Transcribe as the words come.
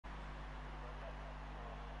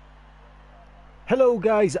Hello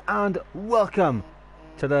guys and welcome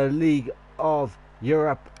to the League of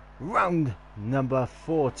Europe round number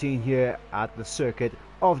 14 here at the Circuit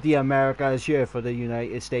of the Americas here for the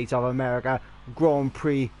United States of America Grand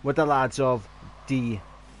Prix with the lads of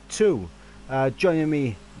D2. Joining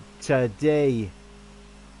me today,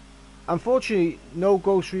 unfortunately no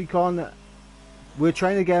Ghost Recon. We're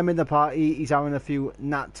trying to get him in the party. He's having a few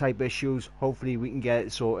NAT type issues. Hopefully we can get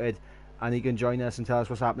it sorted and he can join us and tell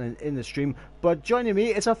us what's happening in the stream. But joining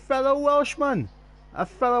me is a fellow Welshman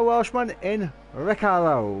in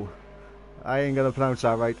Ricardo. I ain't gonna pronounce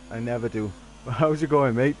that right, I never do. How's it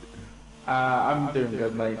going, mate? I'm doing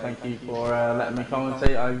good, mate. Thank you for letting me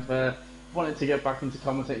commentate. I've wanted to get back into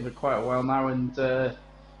commentating for quite a while now, and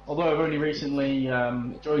although I've only recently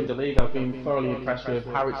joined the league, I've been thoroughly impressed with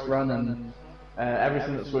how it's run and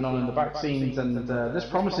everything that's going on in the back scenes, and this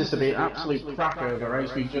promises to be an absolute cracker of a race.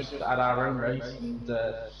 We've just had our own race, and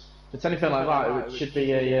if it's anything like that, it should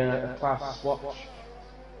be a class watch.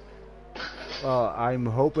 Well, I'm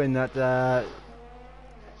hoping that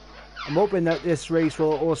this race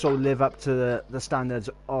will also live up to the standards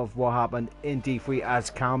of what happened in D3, as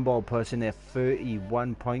Campbell puts in a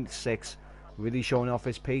 31.6, really showing off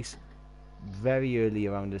his pace very early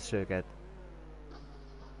around the circuit.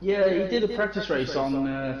 Yeah, he did a practice race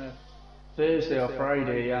on Thursday or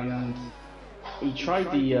Friday, and he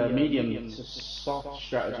tried the medium to soft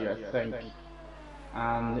strategy, I think,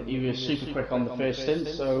 and he was super quick on the first stint,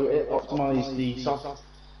 so it optimised the soft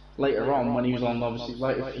later on when he was on obviously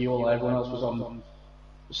lighter fuel. Everyone else was on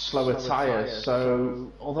slower tyres,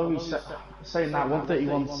 so although he's saying that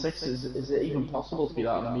 131.6, is it even possible to be that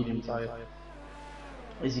on a medium tyre?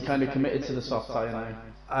 Is he kind of committed to the soft tyre now?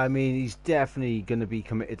 I mean, he's definitely going to be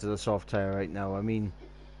committed to the soft tyre right now. I mean,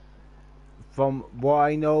 from what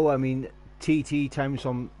I know, I mean, TT times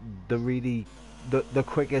from the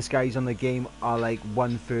quickest guys on the game are like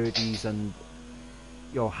 130s and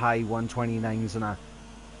high 129s and that.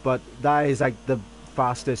 But that is like the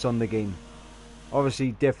fastest on the game.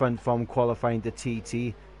 Obviously different from qualifying to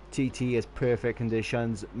TT. TT is perfect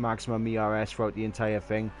conditions, maximum ERS throughout the entire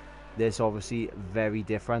thing. This obviously very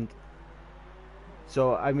different.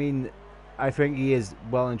 So, I mean, I think he is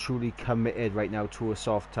well and truly committed right now to a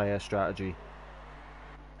soft tyre strategy.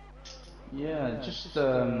 Yeah, just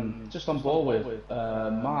on board with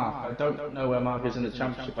Mark. I don't know where Mark is in the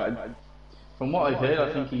championship, but from what I've heard,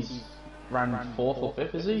 I think he's ran 4th or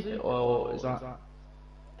 5th, is he? Or is that...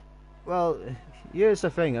 Well, here's the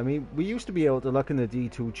thing. I mean, we used to be able to look in the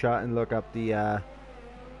D2 chat and look up the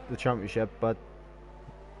championship, but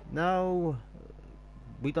now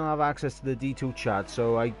we don't have access to the D2 chat,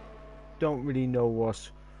 so I don't really know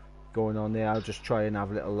what's going on there. I'll just try and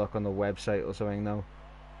have a little look on the website or something now.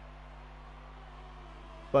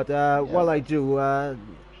 But while I do,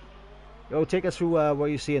 take us through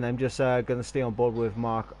what you're seeing. I'm just going to stay on board with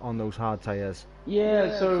Mark on those hard tyres.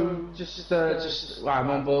 Yeah, so well,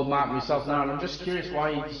 I'm on board Mark myself now, and I'm just curious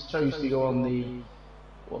why he chose to go on the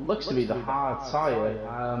what looks to be the hard tyre,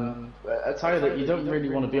 a tyre that you don't really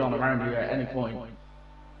want to be on around here at any point,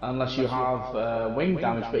 unless you have wing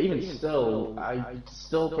damage. But even still, I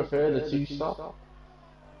still prefer the 2-stop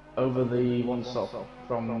over the 1-stop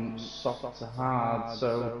from soft to hard.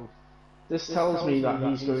 So this tells me that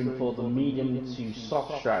he's going for the medium to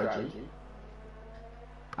soft strategy,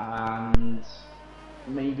 and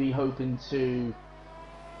maybe hoping to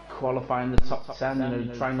qualify in the top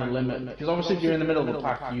 10, trying to limit, because obviously if you're in the middle of the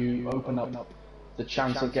pack, you open up the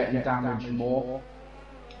chance of getting damaged more,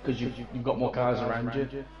 because you've got more cars around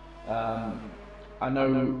you. I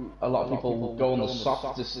know a lot of people will go on the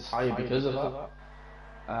softest tyre because of that,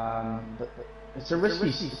 but it's a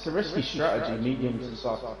risky strategy, medium to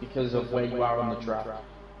soft, because of where you are on the track.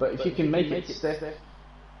 But if you can make it stiff, it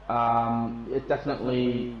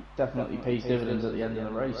definitely pays dividends at the end of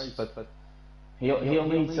the race. But he'll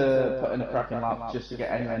need to put in a cracking lap just to get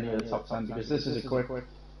anywhere near the top 10, because this is a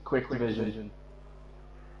quick division.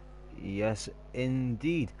 Yes,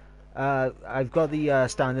 indeed. I've got the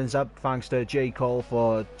standings up, thanks to J. Cole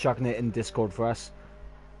for chucking it in Discord for us.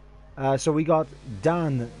 So we got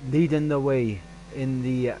Dan leading the way in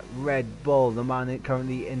the Red Bull, the man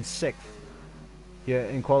currently in 6th here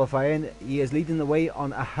in qualifying. He is leading the way on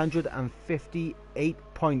 158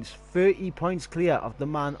 points, 30 points clear of the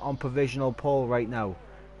man on provisional pole right now,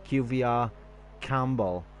 QVR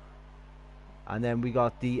Campbell. And then we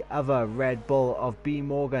got the other Red Bull of B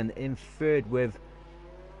Morgan in 3rd with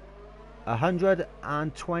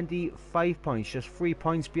 125 points, just 3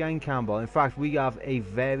 points behind Campbell. In fact, we have a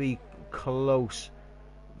very close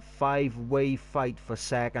 5-way fight for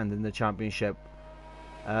 2nd in the championship,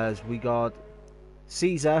 as we got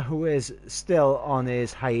Caesar, who is still on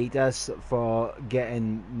his hiatus for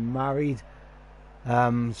getting married.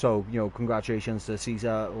 So, congratulations to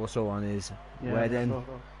Caesar also on his wedding.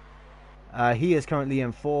 Sure. He is currently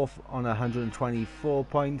in 4th on 124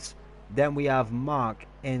 points. Then we have Mark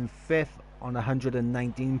in 5th on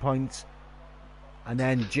 119 points. And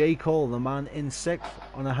then J. Cole, the man, in 6th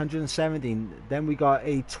on 117. Then we got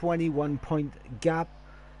a 21 point gap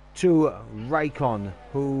to Raikon,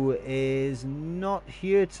 who is not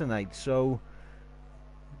here tonight. So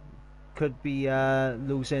could be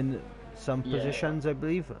losing some positions, I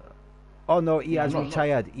believe. Oh no, he has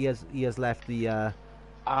retired. He has left the.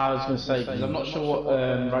 I was going to say, because I'm not sure what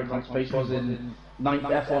Raikon's pace was in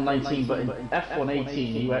F1 19, but in F1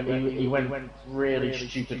 18 he went really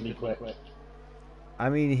stupidly quick. I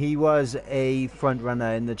mean, he was a front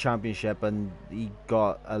runner in the championship, and he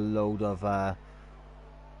got a load of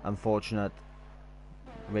unfortunate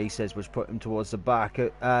races, which put him towards the back.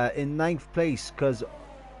 In 9th place, because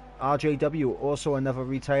RJW, also another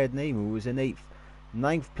retired name, who was in 8th.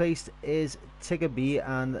 9th place is Tiggerby,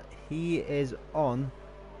 and he is on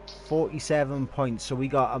 47 points. So we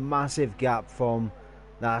got a massive gap from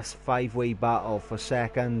that 5-way battle for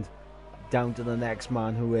second down to the next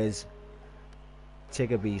man, who is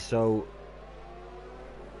Tiggerby. So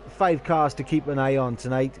 5 cars to keep an eye on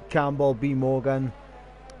tonight: Campbell, B. Morgan,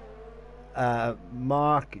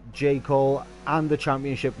 Mark, J. Cole, and the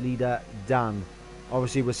championship leader Dan.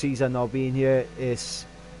 Obviously, with Caesar not being here, it's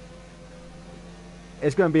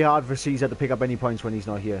going to be hard for Caesar to pick up any points when he's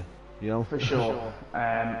not here, For sure.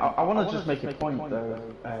 I want to just make a point though,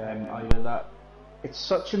 Ivan, that it's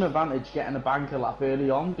such an advantage getting a banker lap early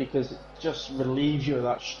on, because it just relieves you of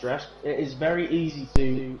that stress. It is very easy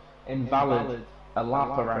to invalid a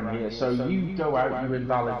lap around here. So you go out, you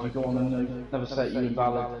invalid, you go on another set, you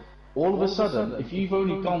invalid. All of a sudden, if you've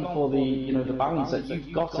only gone for the the balance set,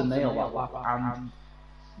 you've got to nail that lap, and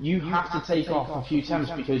you have to take off a few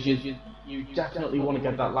attempts, because you definitely want to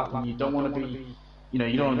get that lap, and you don't want to be you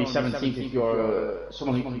don't want to be 17th if you're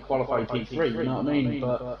someone who can qualify P3, you know what I mean?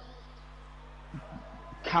 But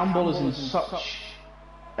Campbell is in such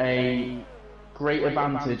a great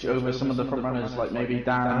advantage over some of the front runners, like maybe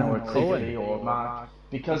Dan or Tiggy or Mark,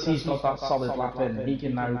 because he's got that solid lap in. He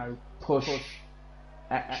can now push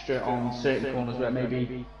extra on certain corners where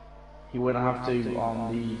maybe he wouldn't have to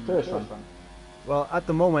on the first run. Well, at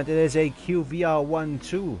the moment it is a QVR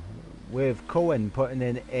 1-2 with Cohen putting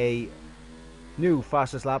in a new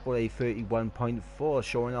fastest lap with a 31.4,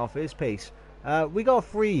 showing off his pace. We got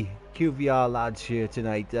 3 QVR lads here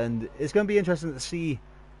tonight, and it's going to be interesting to see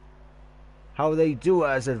how they do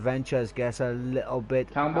as Adventures gets a little bit.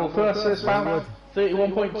 Campbell first this round,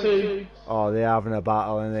 31.2. Oh, they're having a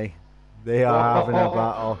battle, aren't they? They are having a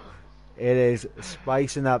battle. It is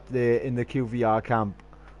spicing up in the QVR camp.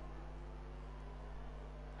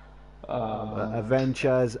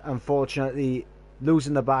 Adventures, unfortunately,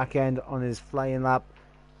 losing the back end on his flying lap.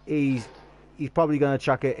 He's probably going to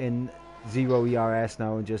chuck it in 0 ERS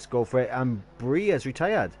now and just go for it. And Bree has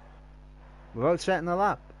retired without setting a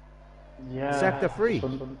lap. Yeah. Sector 3.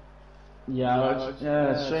 Yeah,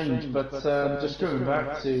 strange. But just going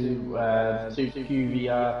back to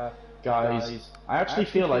QVR guys, I actually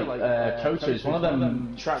feel like Kota is one of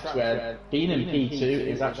them tracks where being in P2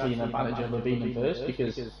 is actually an advantage over being in first,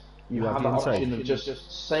 because you have the option of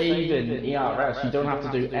just saving ERS. You don't have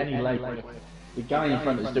to do any legwork. The guy in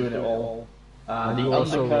front is doing it all. The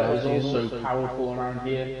undercut is also powerful around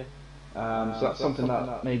here. So that's something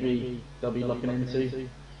that maybe they'll be looking into.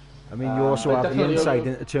 I mean, you also have the inside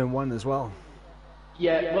into turn 1 as well.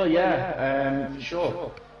 Yeah, well, for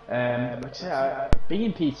sure. Like I say,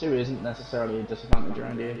 being P2 isn't necessarily a disadvantage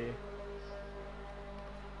around here.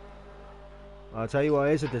 I'll tell you what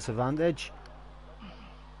is a disadvantage.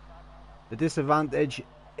 The disadvantage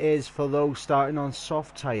is for those starting on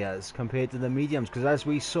soft tyres compared to the mediums, because as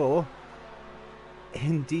we saw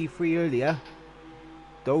in D3 earlier,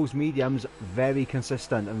 those mediums very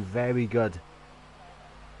consistent and very good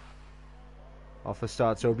off the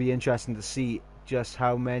start. So it'll be interesting to see just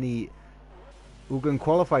how many who can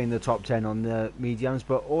qualify in the top 10 on the mediums,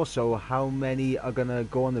 but also how many are going to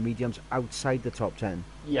go on the mediums outside the top 10.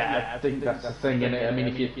 Yeah, I think that's the thing, innit? I mean,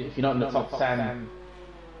 if you're not in the top 10,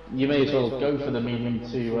 you may as well go for the medium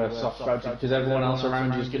to soft strategy, because everyone else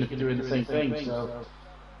around you is going to be doing the same thing, so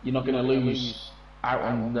you're not going to lose out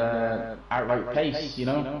on the outright pace,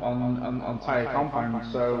 on tyre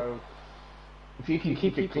compound. So if you can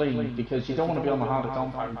keep it clean, because you don't want to be on the harder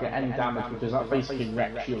compound and get any damage, because that basically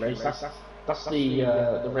wrecks your race. That's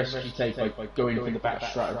the risk you take by going for the better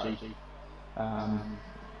strategy.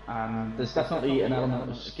 and there's definitely an element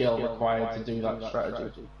of skill required to do that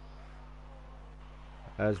strategy.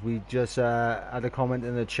 As we just had a comment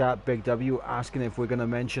in the chat, Big W asking if we're going to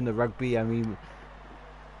mention the rugby. I mean,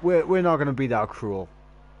 we're not going to be that cruel.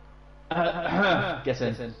 Get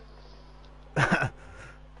in.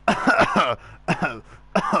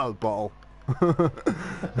 Bottle.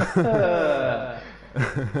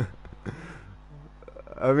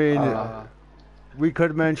 I mean, we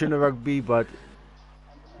could mention the rugby, but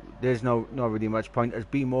there's not really much point. As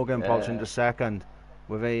B Morgan pops into second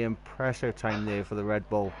with a impressive time there for the Red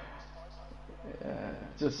Bull. Yeah,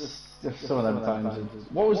 just some of them times.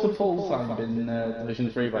 What was the pole time in Division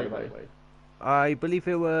 3, by the way? I believe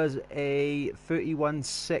it was a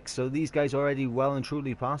 31.6, so these guys already well and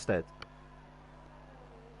truly passed it.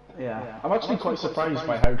 Yeah, I'm actually quite surprised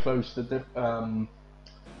by how close Division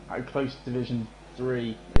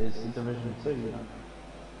 3 is to Division 2. You know?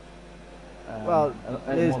 Well,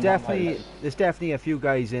 there's definitely a few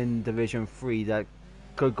guys in Division 3 that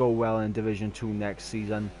could go well in Division 2 next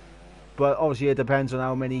season, but obviously it depends on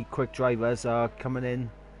how many quick drivers are coming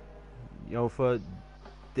in. You know, for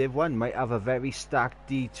Div 1 might have a very stacked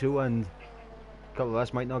D2, and a couple of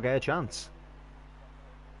us might not get a chance.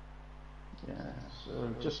 Yeah,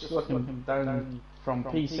 so just looking down from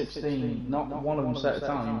P16, not one of them set a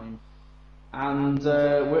time. And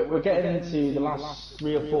we're getting into the last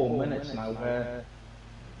 3 or 4 minutes now where,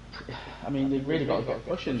 I mean, they've really got to get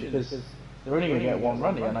pushing because they're only going to get one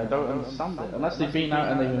run here, and I don't understand it. Unless they've been out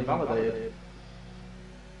and they've invalidated.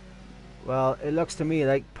 Well, it looks to me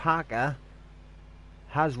like Parker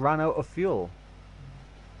has run out of fuel.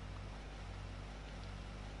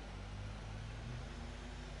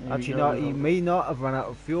 Actually, he may not have run out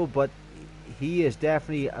of fuel, but he is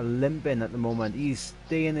definitely limping at the moment. He's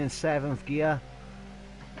staying in 7th gear,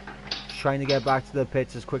 trying to get back to the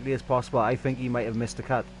pits as quickly as possible. I think he might have missed the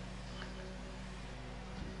cut,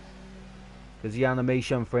 because the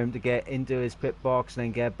animation for him to get into his pit box and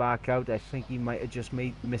then get back out, I think he might have just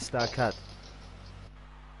missed that cut.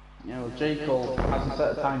 Yeah, well, J. Cole hasn't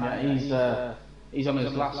set a time yet. He's on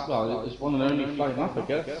his last, well, it's one and only flight lap, I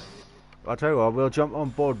guess. I'll tell you what, we'll jump on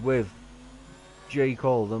board with J.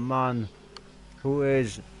 Cole, the man who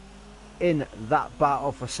is in that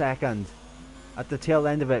battle for second at the tail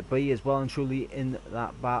end of it, but he is well and truly in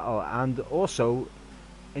that battle. And also,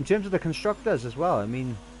 in terms of the constructors as well, I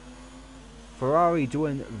mean, Ferrari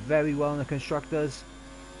doing very well in the constructors,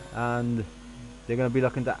 and they're going to be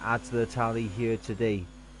looking to add to the tally here today.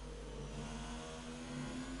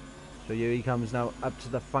 So here he comes now up to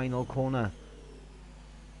the final corner.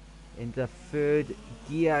 Into 3rd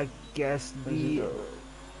gear, gets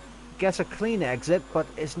a clean exit, but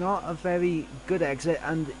it's not a very good exit,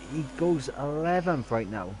 and he goes 11th right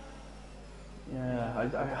now.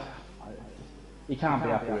 Yeah, he can't be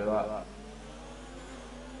happy with that.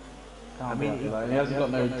 I mean, he hasn't got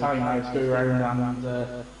no time now to go around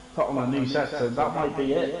and put on a new set, so that might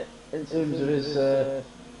be it in terms of his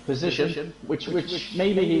position, which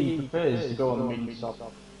maybe he prefers to go on the medium stop.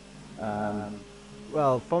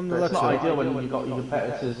 Well, from the looks looks of it, it's not ideal when you've got your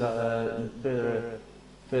competitors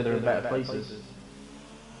further and better places.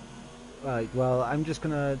 Right, well, I'm just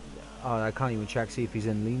gonna... Oh, I can't even check, see if he's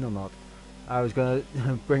in lean or not. I was gonna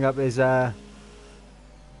bring up his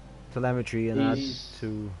telemetry and add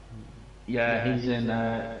to... Yeah, he's in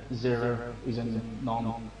 0, he's in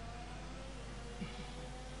non.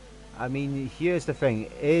 I mean, here's the thing,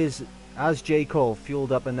 has J. Cole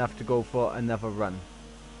fueled up enough to go for another run?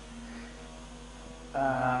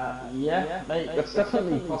 Yeah, mate, that's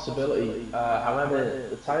definitely a possibility. However,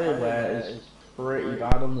 the tyre wear is pretty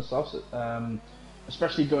bad on the softs,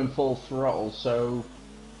 especially going full throttle. So,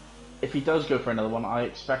 if he does go for another one, I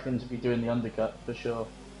expect him to be doing the undercut for sure.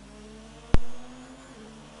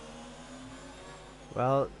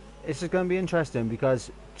 Well, this is going to be interesting because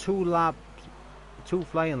 2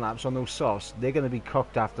 flying laps on those softs, they're going to be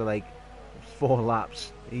cooked after like 4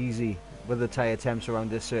 laps, easy, with the tyre temps around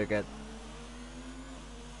this circuit.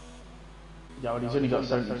 Yeah, well, he's only got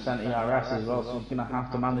 70% ERS as well, so he's going to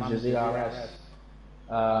have to manage his ERS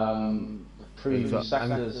through the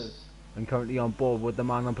sectors. I'm currently on board with the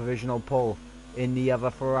man on provisional pole in the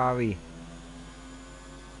other Ferrari.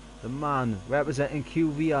 The man representing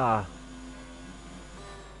QVR.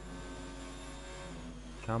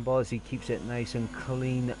 Campbell, as he keeps it nice and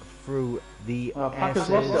clean through the Packer's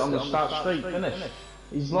lost it on the start straight finish.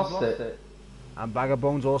 He's lost it. And Bag of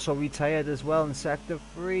Bones also retired as well in sector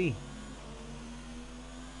 3.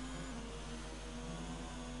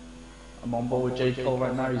 I'm on board with J. Cole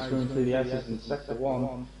right now. He's going through the S's in sector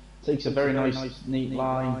 1. Takes a very nice, neat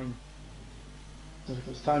line.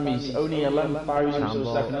 This time he's only 11 thousandths of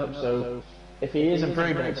a second up, so if he is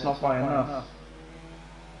improving, it's not by enough.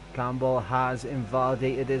 Campbell has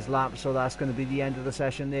invalidated his lap, so that's going to be the end of the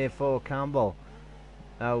session there for Campbell.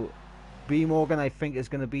 Now, B. Morgan, I think, is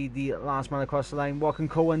going to be the last man across the line. What can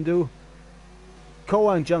Cohen do?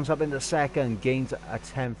 Cohen jumps up into second, gains a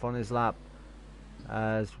 10th on his lap.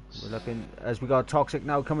 As we got Toxic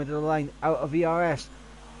now coming to the line out of VRS,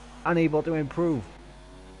 unable to improve.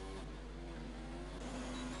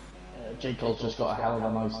 J. Cole's just got a hell of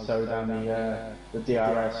a nice tow down the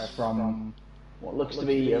DRS from what looks to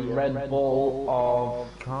be a Red Bull of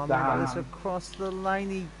Carmentless across the line.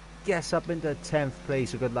 He gets up into 10th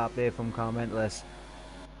place. A good lap there from Carmentless.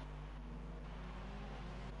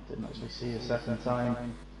 Didn't actually see a second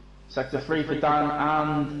time. Sector 3 for Dan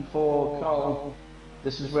and for Cole.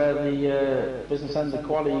 This is where the business ends the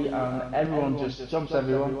quali and everyone just jumps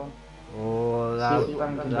everyone. Oh,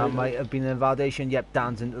 that might have been an invalidation. Yep,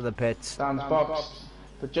 Dan's into the pits. Dan's boxed.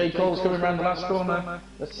 But J. Cole's coming around the last corner.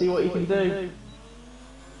 Let's see what he can do.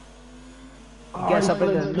 Gets up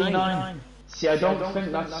into P9. See, I don't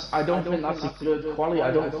think that's a good quality.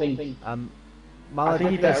 I don't think. I think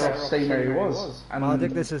he better off staying where he was.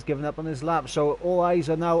 Maledictus has given up on his lap, so all eyes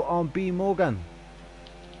are now on B. Morgan.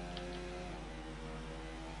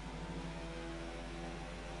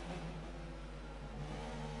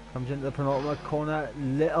 Comes into the penultimate corner,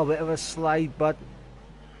 little bit of a slide, but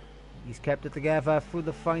he's kept it together through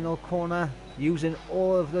the final corner, using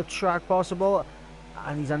all of the track possible,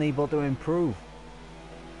 and he's unable to improve.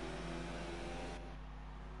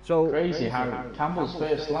 So crazy how Campbell's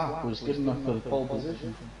first lap was good enough for the pole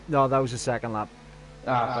position. No, that was the second lap.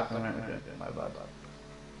 Second lap, okay, my bad.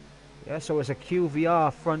 Yeah, so it's a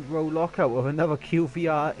QVR front row lockout with another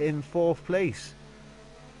QVR in 4th place.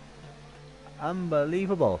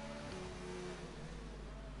 Unbelievable.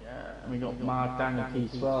 Yeah, and we got Mark down at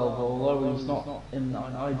P12. Although he's not in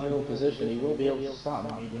an ideal position, he will be able to start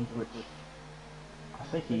the medium, which I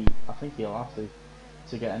think he'll have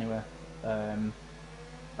to get anywhere.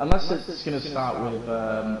 Unless it's going to start with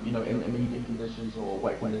intermediate conditions or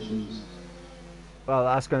wet conditions. Well,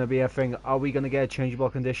 that's going to be a thing. Are we going to get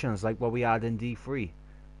changeable conditions like what we had in D3?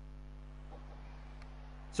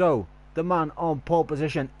 So, the man on pole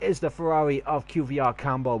position is the Ferrari of QVR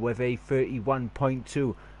Campbell with a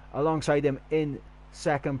 31.2. Alongside him in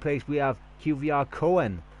second place we have QVR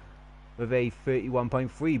Cohen with a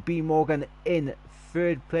 31.3. B. Morgan in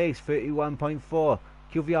third place, 31.4.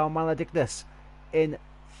 QVR Maledictus in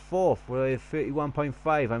 4th with a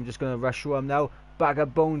 31.5. I'm just going to rush through them now. Bag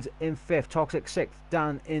of Bones in 5th, Toxic 6th,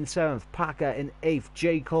 Dan in 7th, Packer in 8th,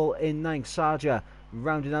 J. Cole in 9th, Sarja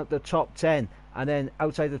rounding out the top 10. And then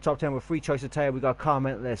outside the top 10 with free choice of tyre, we got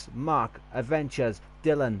Carmentless, Mark, Adventures,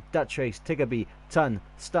 Dylan, Dutch Race, Tiggerby, Ton,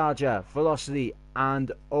 Starja, Velocity,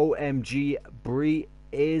 and OMG Bree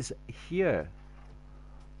is here.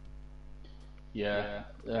 Yeah,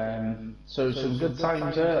 so some good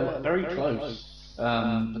times there, very close,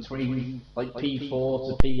 between like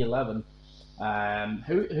P4 to P11.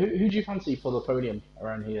 Who do you fancy for the podium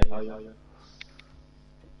around here?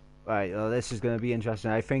 Right, well, this is going to be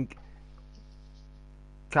interesting. I think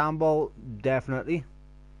Campbell definitely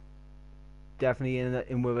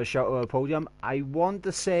in with a shout of a podium. I want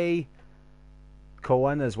to say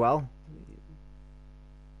Cohen as well.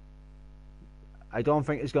 I don't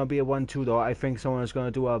think it's going to be a 1-2 though. I think someone is going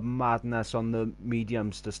to do a madness on the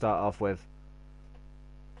mediums to start off with.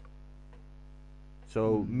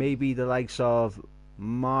 So maybe the likes of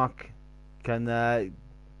Mark can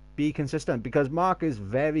be consistent, because Mark is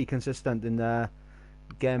very consistent in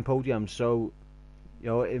getting podiums. So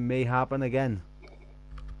it may happen again.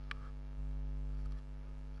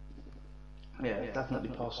 Yeah, definitely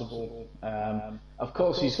possible. Of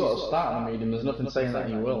course, he's got to start in the medium. There's nothing saying that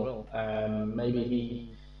he will. Maybe he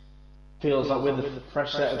feels like with a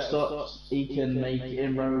fresh set of starts, he can make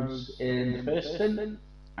inroads in the first stint,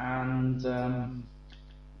 and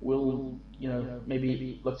we'll,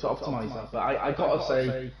 maybe look to optimise that. But I gotta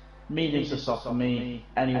say, mediums are soft for me.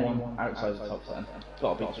 Anyone outside the top 10,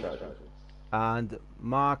 gotta beat Stroud. And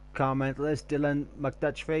Mark, Carmentless, Dylan,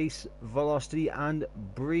 McDutchface, Velocity, and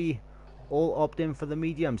Bree all opt in for the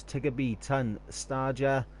mediums. Tiggerby, Ton,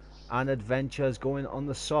 Starja, and Adventures going on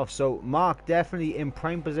the soft. So Mark definitely in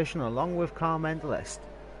prime position along with Carmentless,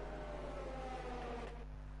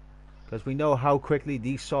 because we know how quickly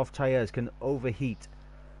these soft tyres can overheat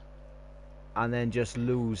and then just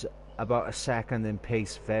lose about a second in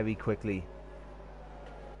pace very quickly.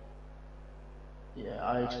 Yeah,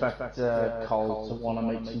 I expect Cole to want to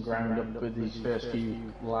make some ground up with these first few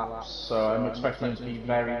laps, so I'm expecting him to be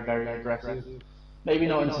very, very aggressive. maybe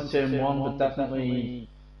not into turn one, but definitely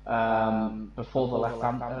before the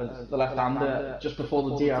left-hander, just before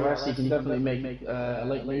the DRS, he can definitely make a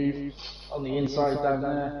late move on the inside down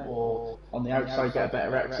there, or on the outside get a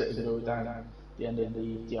better exit to go down the end of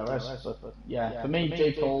the DRS. But yeah, for me,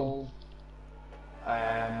 J. Cole,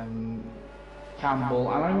 Campbell,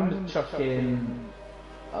 and I'm going to chuck in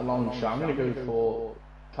a long shot. I'm going to go for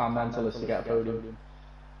Car Mentalist to get a podium.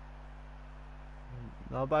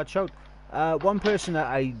 Not a bad shout. One person that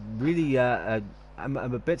I really, I'm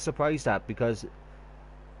a bit surprised at, because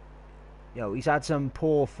he's had some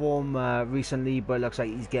poor form recently, but it looks like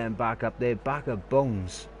he's getting back up there. Bagger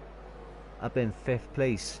Bones, up in 5th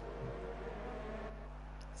place.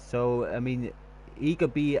 So I mean, he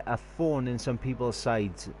could be a thorn in some people's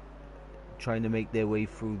sides, trying to make their way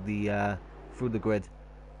through the grid.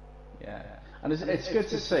 Yeah, and it's good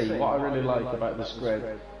to see. What I really like about this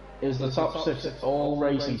grid is the top 6 all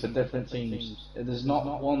racing for different teams. There's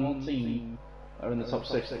not one team that are in the top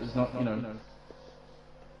 6 that is not,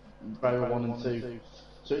 driver 1 and 2.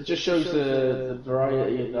 So it just shows the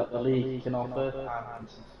variety that the league can offer and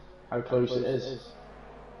how close it is.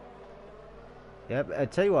 Yep, I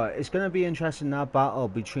tell you what, it's going to be interesting, that battle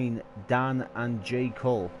between Dan and J.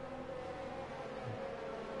 Cole.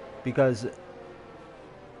 Because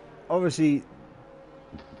obviously,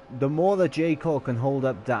 the more that J. Cole can hold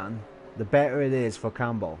up Dan, the better it is for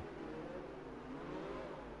Campbell.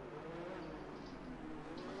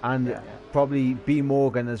 And probably B.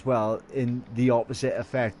 Morgan as well, in the opposite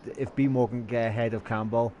effect. If B. Morgan can get ahead of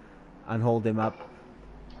Campbell and hold him up,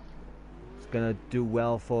 it's going to do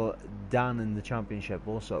well for Dan in the championship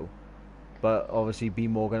also. But obviously B.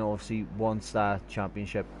 Morgan obviously wants that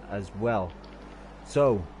championship as well.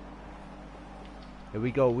 So, here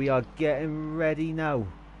we go. We are getting ready now.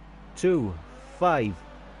 2, 5.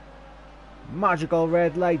 Magical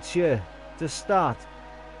red lights here to start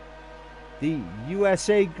the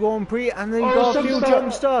USA Grand Prix, and then got a few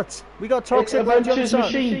jump starts. We got Toxic by jump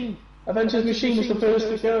start. Avengers Machine was the first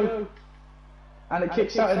to go, and it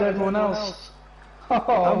kicks out at everyone else.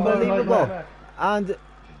 Oh, unbelievable! No, and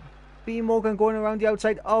B. Morgan going around the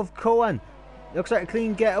outside of Cohen. Looks like a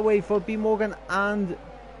clean getaway for B. Morgan and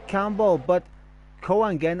Campbell, but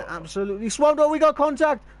Cohen getting absolutely swamped. Oh, we got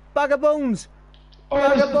contact. Bagger Bones.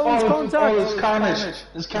 Bagger Bones contact. Oh, there's carnage.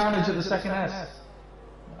 There's carnage at the second S.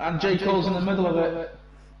 And J. Cole's in the middle of it.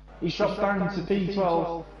 He shot down to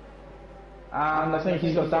P12. And I think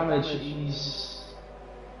he's got damage.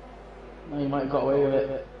 No, he might have got away with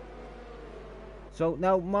it. So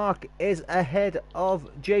now Mark is ahead of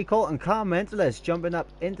J. Cole, and Car Mentalist jumping up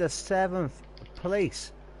into 7th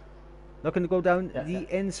place. Looking to go down the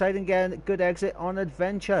inside and get a good exit on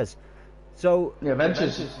Adventures. So yeah,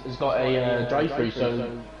 Adventures has got a drive-through,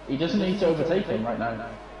 so he doesn't need to overtake him right now.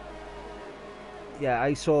 Yeah,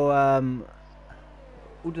 I saw.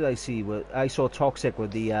 Who did I see? I saw Toxic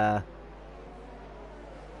with the.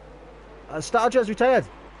 Starjar's retired.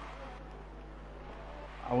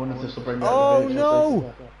 I wonder if this will bring back oh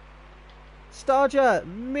no! Starjar,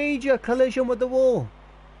 major collision with the wall,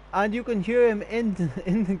 and you can hear him in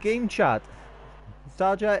the game chat.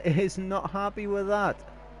 Starjar is not happy with that.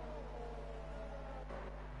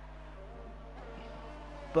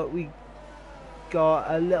 But we got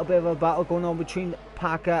a little bit of a battle going on between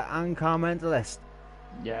Packer and Car Mentalist.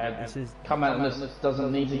 Yeah, Car Mentalist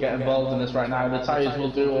doesn't need to get involved in this right now. The tyres will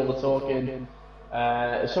do all the talking.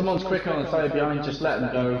 If someone's quick on the tyre behind, just let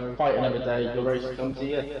them go. Fight another day. Your race will come to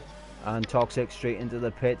you. And Toxic straight into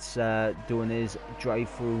the pits, doing his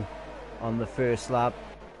drive-through on the first lap.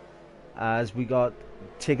 As we got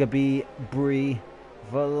Tigger Bree,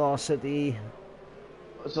 Velocity.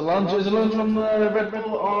 It's a lunge from the Red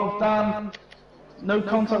Bull of Dan. No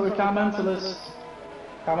contact with Car Mentalist.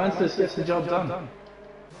 Car Mentalist gets the job done.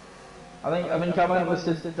 I think Car Mentalist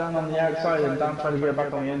is down on the outside and Dan tried to get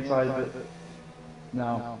back on the inside, but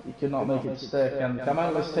no, he could not make it stick. And Car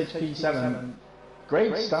Mentalist takes P7.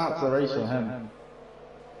 Great start to the race for him.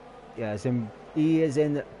 Yeah, he is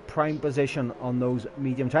in prime position on those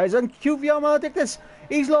medium tyres. And QVR Maledictus,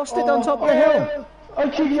 he's lost it on top of the hill. Oh,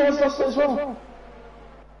 QVR's lost it as well.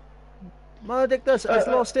 Maledictus has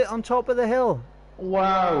lost it on top of the hill.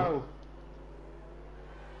 Wow.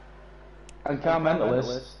 And Car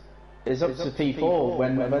Mentalist is up to P4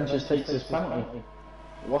 when Adventures takes his penalty.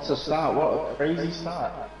 What a start, what a crazy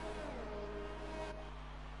start.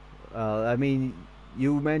 I mean,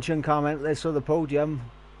 you mentioned Car Mentalist on the podium.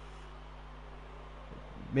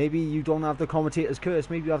 Maybe you don't have the commentator's curse,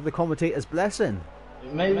 maybe you have the commentator's blessing.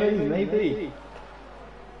 Maybe.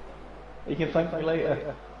 You can thank me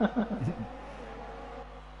later.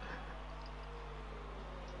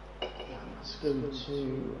 go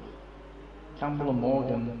to Campbell and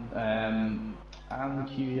Morgan and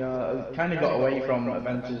QER. Kind of got away from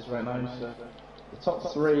Adventures right now, so the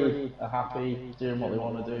top three are happy doing what they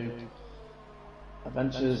want to do.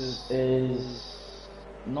 Adventures is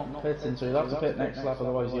not pitting, so you'll have to pit next lap,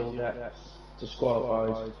 otherwise you'll get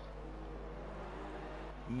disqualified.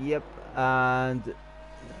 Yep, and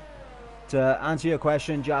to answer your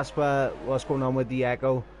question, Jasper, what's going on with the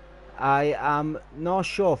echo? I am not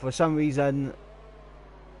sure. For some reason,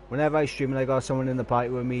 whenever I stream and I got someone in the party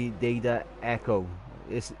with me, they echo.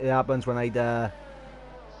 It happens when it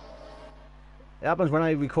happens when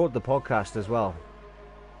I record the podcast as well.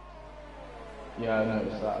 Yeah, I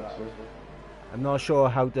noticed that actually. I'm not sure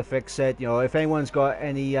how to fix it. You know, if anyone's got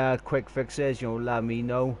any quick fixes, you know, let me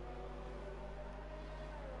know.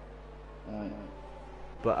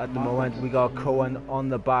 But at the moment, we got Cohen on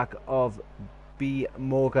the back of B.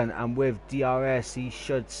 Morgan, and with DRS, he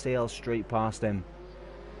should sail straight past him.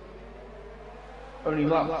 Only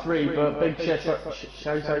lap 3, but big shout out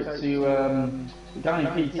to the guy in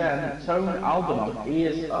P10, Tone Albanov. He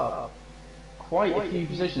is up quite a few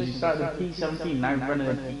positions. He started in P17, now running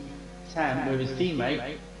in P10 with his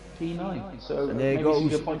teammate P9. So and there maybe goes some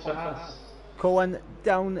good points for Haas. Cohen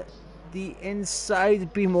down the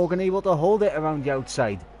inside. B. Morgan able to hold it around the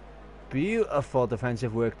outside. Beautiful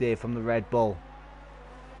defensive work there from the Red Bull.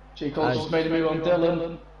 J. Cole just made a move on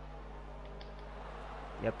Dylan.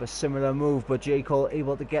 Yep, a similar move, but J. Cole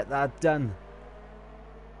able to get that done.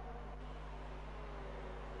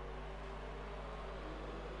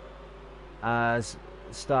 As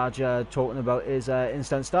Starja talking about his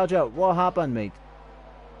instant. Starja, what happened, mate?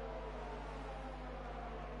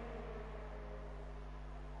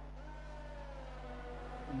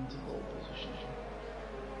 Into pole position.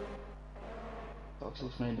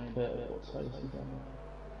 Fox's made a pit. What side is he going?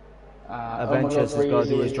 Adventures has got to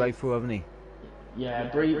do his drive through, haven't he? Yeah,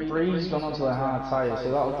 Bree's gone onto the hard tyre,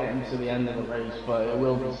 so that'll get him to the end of the race, but it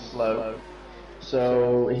will be slow.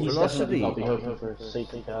 So he's definitely not be hoping for a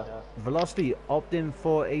safety car. Velocity opting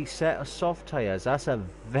for a set of soft tyres. That's a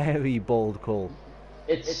very bold call.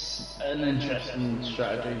 It's an interesting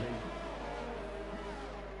strategy.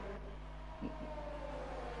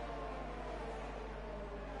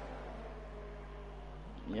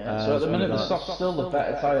 Yeah, so at the minute the soft's still the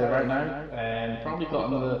better tyre right now, and probably got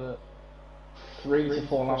another 3 to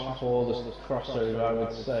 4 laps before the crossover, I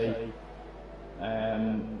would say.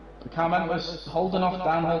 Carmentless holding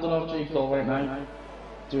off J. Cole right now,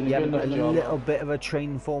 doing a good enough job. A little bit of a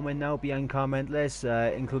train forming now behind Carmentless,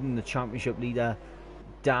 including the championship leader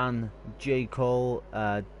Dan, J. Cole,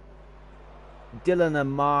 Dylan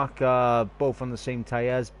and Mark are both on the same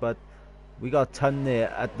tyres, but we got Ton there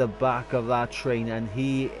at the back of that train, and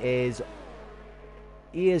he is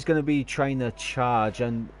going to be trying to charge,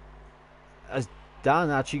 and as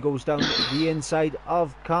Dan actually goes down the inside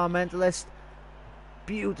of Carmentalist,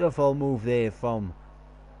 beautiful move there from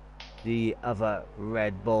the other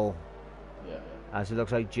Red Bull. Yeah. As it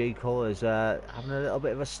looks like J. Cole is having a little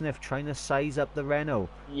bit of a sniff, trying to size up the Renault.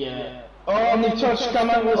 Yeah. Oh, and they touched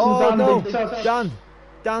Carmentalist. Oh and Dan, no,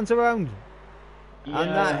 Dan's around. Yeah.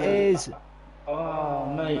 And that is...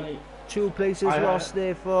 Oh, mate. 2 places lost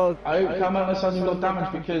there for... I hope Carmentalist hasn't got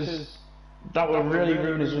damage, because that would really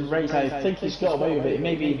ruin his race. I think he's got away with it.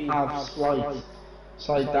 Maybe he had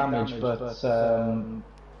slight damage, but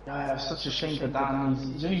yeah, it's such a shame for Dan.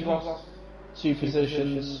 He's only lost 2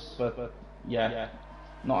 positions, but yeah,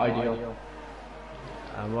 not ideal.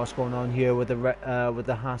 And what's going on here with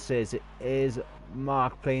the Hasses? Is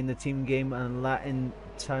Mark playing the team game and letting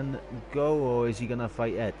Ton go, or is he gonna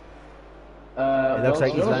fight it? It looks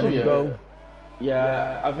like he's letting him go.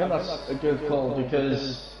 Yeah, I think that's a good call,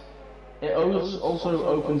 because it also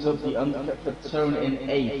opens up the unkept zone in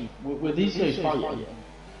 8th. With these guys fighting,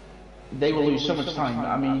 they will lose so much time.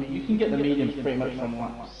 I mean, you can get the mediums pretty much from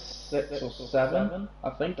like 6 or 7, I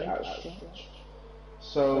think.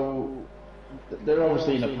 So they're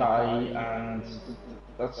obviously in a tie, and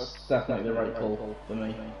that's definitely the right call for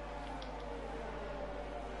me.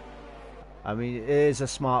 I mean, it is a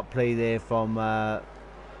smart play there from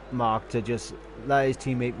Mark to just let his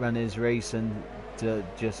teammate run his race and to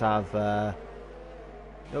just have,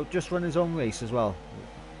 just run his own race as well.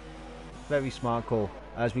 Very smart call.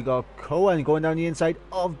 As we got Cohen going down the inside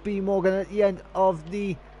of B. Morgan at the end of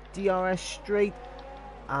the DRS straight.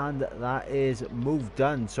 And that is move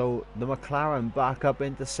done. So the McLaren back up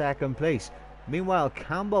into 2nd place. Meanwhile,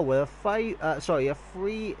 Campbell with a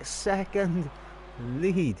 3-second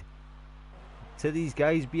lead to these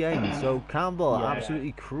guys behind. So Campbell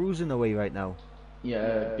absolutely cruising away right now.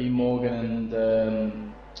 Yeah, B. Morgan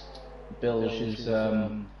and Bilge is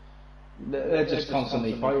they're just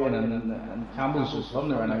constantly fighting, and Campbell's just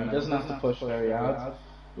loving it right now. He doesn't have to push very hard.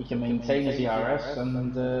 He can maintain his ERS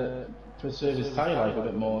and preserve his tyre life a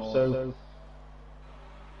bit more. So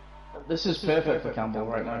this is perfect for Campbell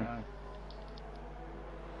right now.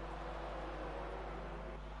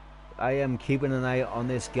 I am keeping an eye on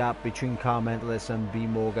this gap between Car Mentalist and B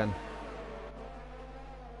Morgan.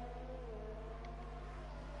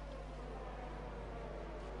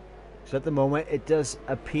 So at the moment it does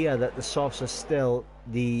appear that the softs are still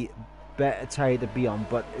the better tyre to be on,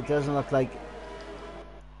 but it doesn't look like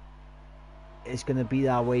it's going to be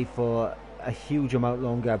that way for a huge amount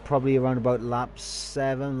longer. Probably around about lap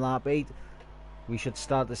 7, lap 8 we should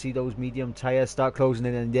start to see those medium tyres start closing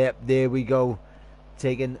in, and yep, there we go,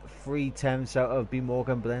 taking 3 tenths out of B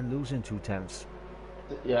Morgan, but then losing 2 tenths.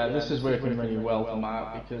 Yeah, this is working really well for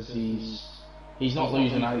Mark, because he's not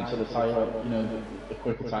losing out to the tyre, you know, the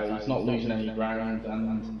quicker tyre. He's not losing any ground,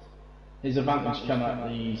 and his advantage coming at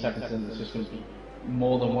the second stint is just going to be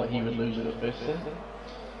more than what he would lose at the first stint.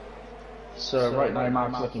 So right now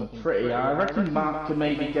Mark's looking pretty. I reckon Mark could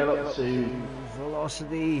maybe get up to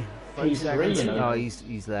velocity. P3, you know. No,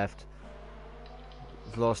 he's left.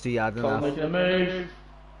 Velocity adding enough. Making a move.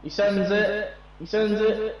 He sends it. He sends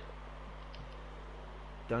it.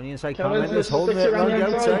 Down the inside, Mentalist holding it around the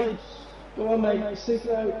outside. Go on, mate. Stick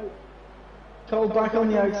it out. Cole back on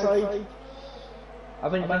the outside. I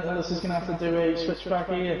think Mentalist is going to have to do a switch back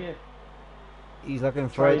here. He's looking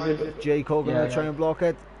for it. J. Cole going to try and block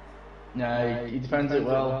it. No, he defends it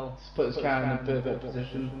well. He's put his car in a perfect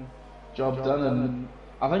position. Job done, and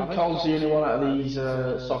I think Cole's the only one out of these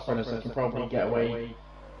soft runners that can probably get away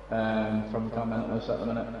from Car Mentalist at the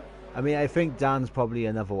minute. I mean, I think Dan's probably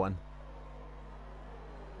another one.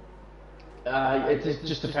 It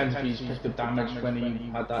just depends if he's picked up damage when he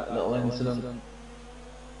had that little incident.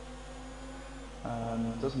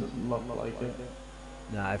 Doesn't look like it.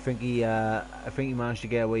 No, I think he managed to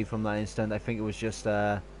get away from that incident. I think it was just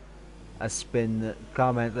a spin.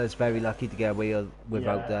 Car Mentalist very lucky to get away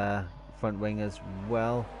without the front wing as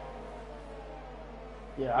well.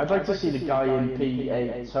 Yeah, I'd like to see the guy in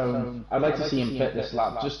P8 tone. I'd like to see him pit this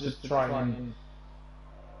lap just to try and,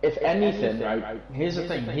 if anything, right, here's the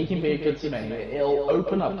thing, he can be a good teammate. It'll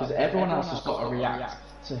open up because everyone else has got to react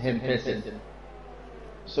to him pitting.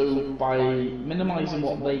 So by minimising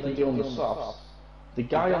what they can do on the softs, the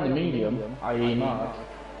guy on the medium, i.e. Mark,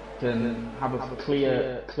 can have a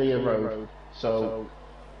clear road. So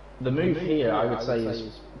the move here, I would say,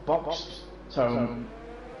 is box tone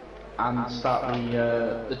and start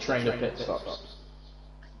the train of pit stops.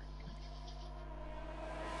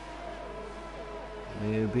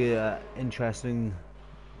 It'll be interesting.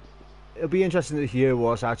 It'll be interesting to hear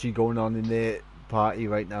what's actually going on in the party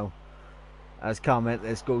right now. As Car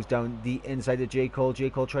Mentalist goes down the inside of J. Cole. J.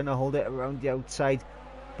 Cole trying to hold it around the outside,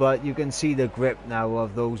 but you can see the grip now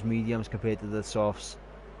of those mediums compared to the softs.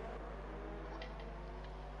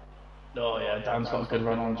 Oh yeah, Dan's got a good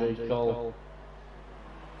run on J. Cole.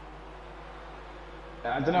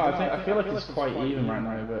 I don't know. I feel like it's quite even right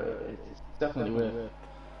now, but it's definitely worth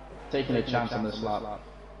taking a chance on this lap.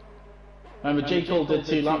 Remember, J. Cole did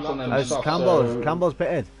 2 laps on them softs. Campbell's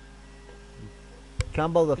pitted.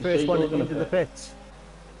 Campbell, the first one into the pits.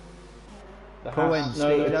 Cohen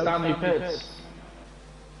stayed out. Dan who pits.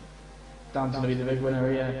 Dan's going to be the big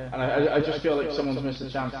winner here. And I just feel like someone's missed a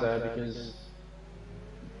chance there, because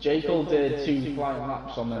J. Cole did 2 flying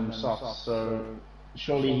laps on them softs, so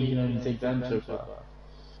surely he can only take them so far.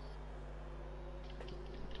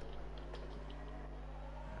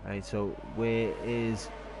 Right, so where is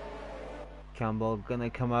Campbell gonna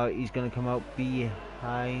come out? He's gonna come out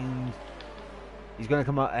behind. He's gonna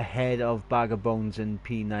come out ahead of Bag of Bones in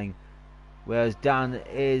P9, whereas Dan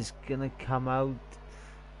is gonna come out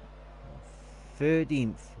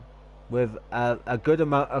 13th with a good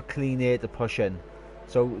amount of clean air to push in.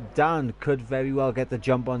 So Dan could very well get the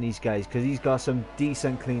jump on these guys because he's got some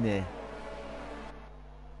decent clean air.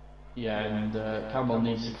 Yeah, and Campbell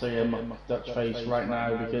needs to clear Dutch face right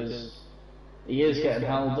now because he is getting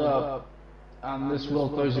held up, and this will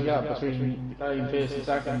close the gap between the guy in first and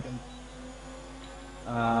second.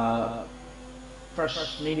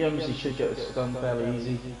 Fresh mediums, he should get this done fairly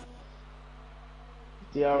easy.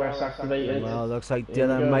 DRS activated. Well, looks like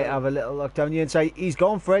Dylan might have a little luck down the inside. He's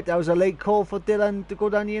gone for it. That was a late call for Dylan to go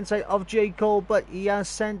down the inside of J. Cole, but he has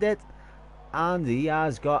sent it, and he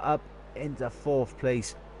has got up into 4th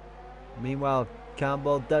place. Meanwhile,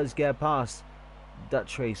 Campbell does get past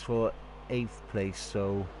Dutch Race for 8th place,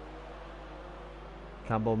 so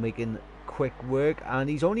Campbell making quick work, and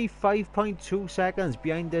he's only 5.2 seconds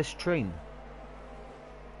behind this train.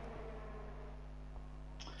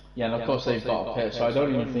 Yeah, and of course they've got a pit, so I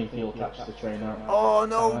don't even think he'll catch the train out. Oh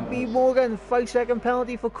no, B Morgan, 5-second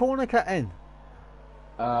penalty for corner cutting.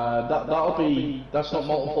 That's not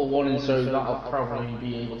multiple warnings, so that'll probably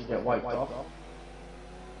be able to get wiped off.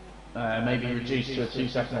 Maybe reduced to a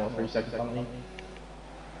 2-second or 3-second penalty.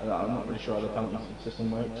 I'm not really sure how the penalty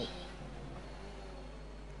system works.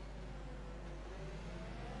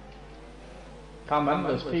 Cal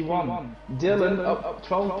Mendes, P1. Dylan up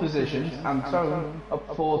 12 positions and Tone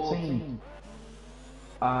up 14.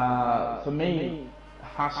 For me,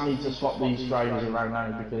 Haas needs to swap these drivers around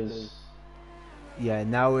now because yeah,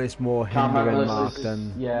 now it's more him and Mark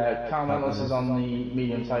than... Yeah, Cal Mendes is on the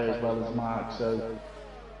medium tyre as well as Mark, so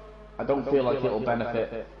I don't feel like it'll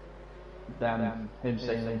benefit them, him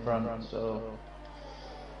staying in front, so...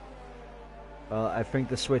 Well, I think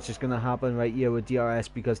the switch is going to happen right here with DRS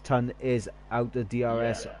because Ton is out of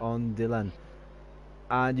DRS on Dylan.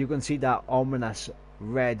 And you can see that ominous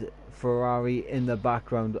red Ferrari in the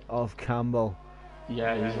background of Campbell.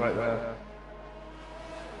 Yeah, he's right there.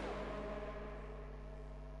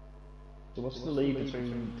 So what's the lead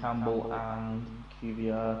between Campbell and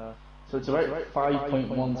QVR? So it's about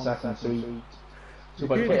 5.1 seconds, so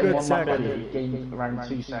by hitting one lap earlier, he gained around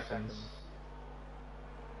 2 seconds.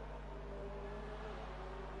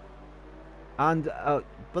 And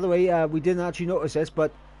by the way, we didn't actually notice this,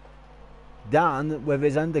 but Dan, with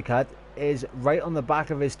his undercut, is right on the back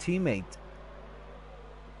of his teammate.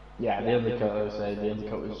 Yeah, the undercut, I would say, the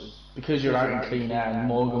undercut was... Because you're out in clean air and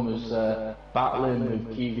Morgan was battling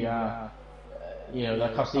with QVR, you know,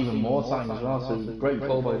 that cost even more time as well, so great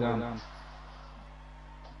call by Dan.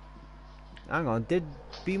 Hang on, did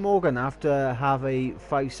B Morgan have to have a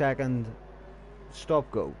 5-second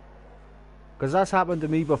stop go? Because that's happened to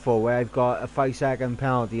me before, where I've got a 5-second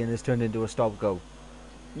penalty and it's turned into a stop go.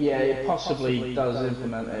 Yeah, it possibly does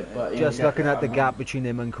implement it, but... Just looking at the gap between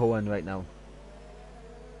him and Cohen right now.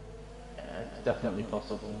 Yeah, it's definitely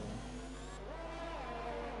possible.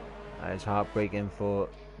 It's heartbreaking for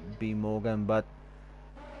B Morgan, but...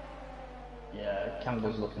 Yeah,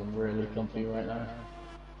 Campbell's looking really comfy right now.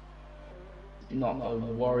 Not a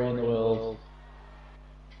worry in the world.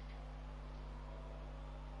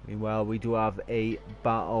 Meanwhile, we do have a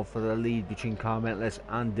battle for the lead between Cal Mendes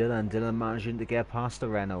and Dylan. Dylan managing to get past the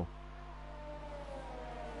Renault.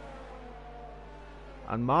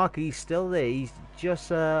 And Mark, he's still there. He's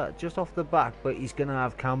just off the back, but he's going to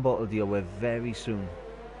have Campbell to deal with very soon.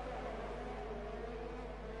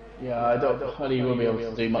 Yeah, I don't really won't be able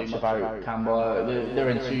to do much about Campbell. They're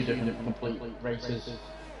in two different complete races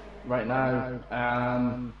right now.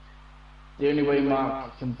 The only way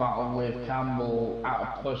Mark can battle with Campbell out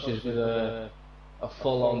of push is with a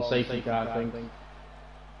full-on safety car, I think.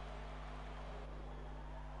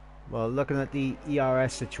 Well, looking at the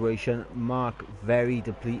ERS situation, Mark very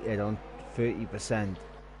depleted on 30%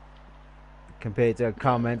 compared to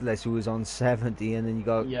Cal Mendes, who was on 70, and then you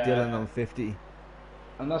got Dylan on 50.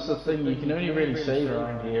 And that's the thing, you can only really save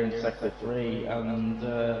around here in Sector 3, and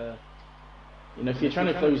you know, if you're trying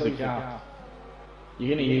to close the gap,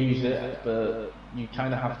 you're going to use it, but you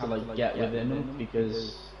kind of have to like get within them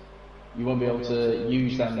because you won't be able to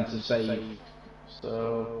use them to save.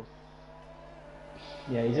 So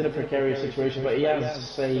yeah, he's in a precarious situation, but he has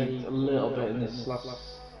saved a little bit in this last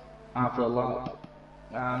half of the lap,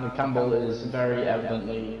 and Campbell is very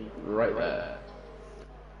evidently right there.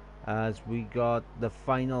 As we got the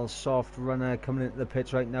final soft runner coming into the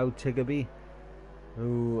pits right now, Tiggerby,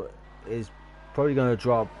 who is probably going to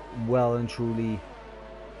drop well and truly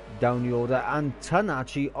down the order, and Ton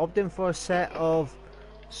actually opting for a set of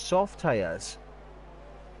soft tyres,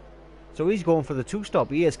 so he's going for the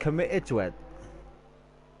 2-stop. He is committed to it.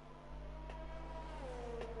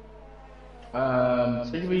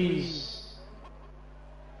 Tiggerby's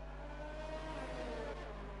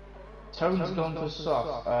Tone's gone for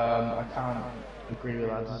soft. I can't agree with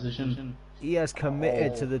that decision. He has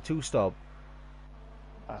committed to the 2-stop.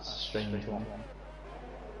 That's a strange one.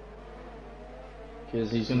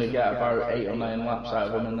 Because he's going to get about 8 or 9 laps out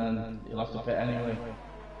of him, and then he'll have to pit anyway.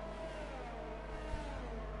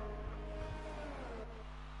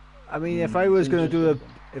 I mean, if I was going to do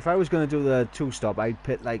the 2-stop, I'd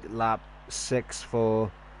pit like lap 6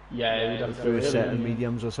 for through a set of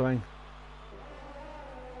mediums or something.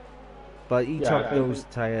 But he took those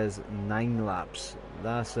tyres 9 laps.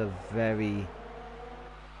 That's a very,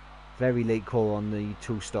 very late call on the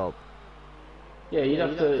 2-stop. Yeah, you'd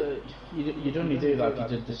have to. You'd only do that if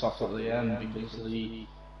you did the soft at the end because of the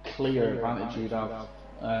clear advantage you'd have.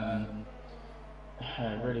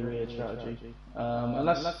 Really weird strategy.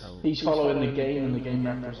 Unless he's following the game and the game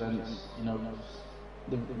represents, you know,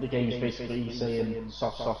 the game's basically saying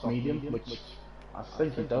soft, medium, which I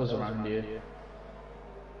think it does around here.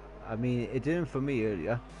 I mean, it didn't for me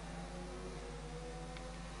earlier.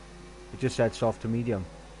 It just said soft to medium.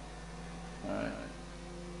 Alright.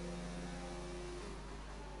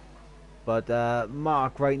 But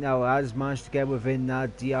Mark right now has managed to get within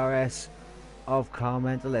that DRS of Car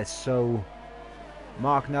Mentalist. So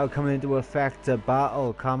Mark now coming into effect to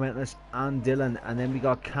battle Car Mentalist and Dylan. And then we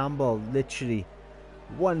got Campbell literally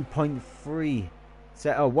 1.3.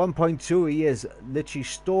 1.2, he is literally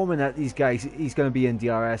storming at these guys. He's going to be in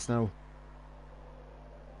DRS now.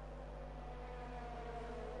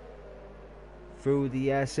 Through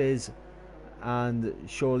the S's, and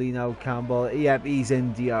surely now Campbell, yep, he's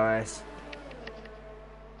in DRS.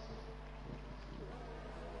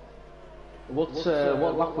 What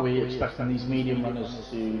lap are we expecting these medium runners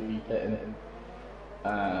to be hitting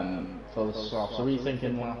for the softs? Are we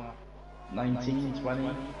thinking lap 19,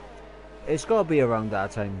 20? It's got to be around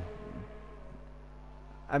that time.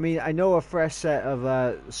 I mean, I know a fresh set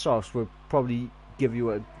of softs will probably give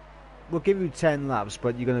you 10 laps,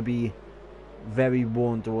 but you're going to be very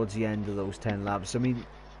worn towards the end of those 10 laps. I mean,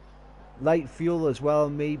 light fuel as well,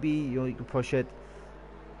 maybe you can push it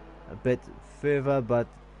a bit further, but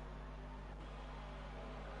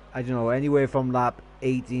I don't know, anywhere from lap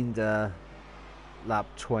 18 to lap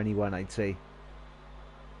 21, I'd say.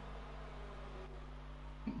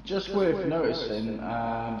 Just worth noticing,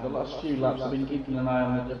 the last few laps I've been keeping an eye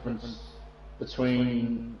on the difference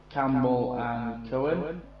between Campbell and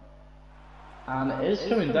Cohen, and it is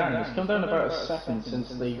coming down. It's come down about a second since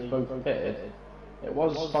they both pitted. It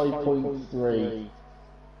was 5.3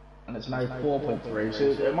 and it's now 4.3, so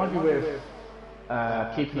it might be worth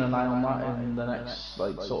keeping an eye on that in the next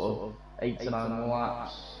sort of 8 to 9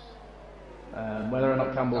 laps. Whether or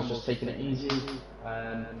not Campbell's just taking it easy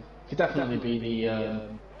could definitely be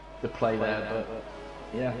the play there, but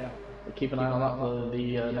yeah, keep an eye on that for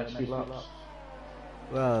the next few laps.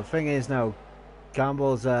 Well, the thing is now,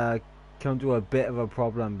 Campbell's come to a bit of a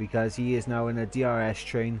problem because he is now in a DRS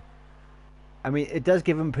train. I mean, it does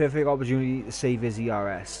give him perfect opportunity to save his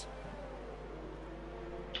ERS.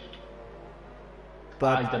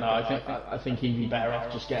 But I don't know. I think he'd be better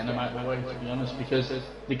off just getting him out of the way, to be honest, because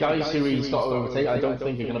the guys who he's got to overtake, I don't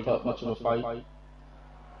think are going to put up much of a fight.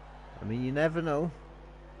 I mean, you never know.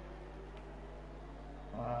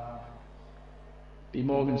 B.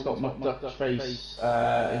 Morgan's got McDuck's face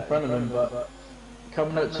in front of him, but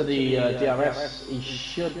coming out to the DRS, he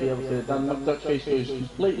should be able to. Then McDuck's face goes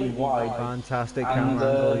completely wide. Fantastic camera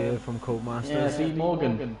angle here from Codemasters. Yeah, B.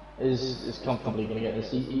 Morgan is comfortably going to get this.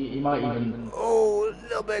 He might even. Oh, a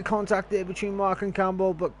little bit of contact there between Mark and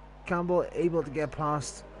Campbell, but Campbell able to get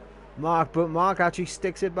past Mark, but Mark actually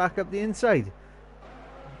sticks it back up the inside.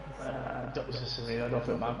 I don't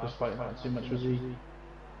think Mark was fighting too much, was he?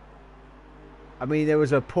 I mean, there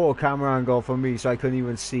was a poor camera angle for me, so I couldn't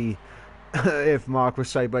even see if Mark was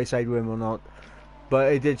side by side with him or not.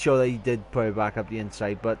 But it did show that he did put it back up the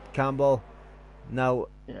inside. But Campbell now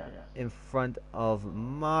in front of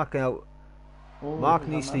Mark. Now Mark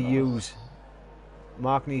needs to use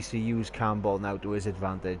Campbell now to his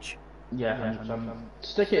advantage. Yeah,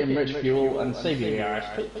 stick it in rich fuel and save your ERS.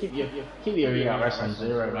 Keep your ERS on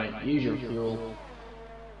 0, mate. Use your fuel.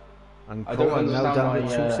 And Cohen now down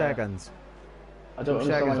to 2 seconds. I don't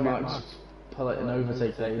understand why Mark's pull it and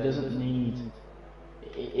overtake there. He doesn't need.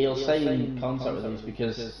 He'll stay in contact with these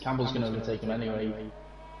because Campbell's going to overtake him anyway.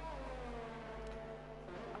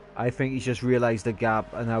 I think he's just realised the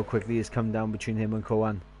gap and how quickly it's come down between him and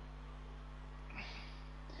Cohen.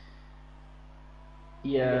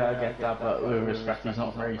 Yeah, I get that, but with respect, he's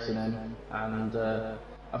not racing him. And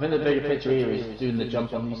I think the bigger picture here is doing the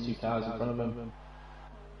jump on these two cars in front of him.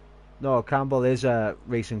 No, Campbell is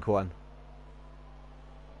racing Cohen.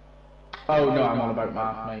 Oh no, I'm on about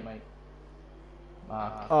Mark, mate.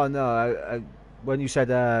 Mark. Oh no, when you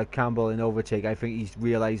said Campbell in overtake, I think he's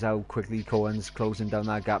realised how quickly Cohen's closing down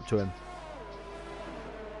that gap to him.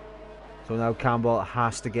 So now Campbell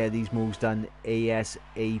has to get these moves done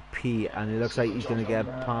ASAP, and it looks like he's going to get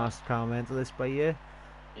past Car Mentalist by here.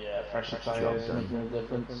 Yeah, pressure tyres making a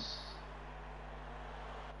difference.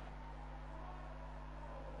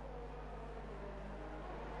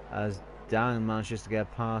 As Dan manages to get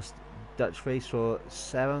past Dutch Face for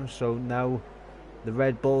 7th, so now the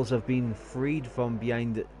Red Bulls have been freed from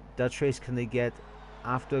behind Dutch Face. Can they get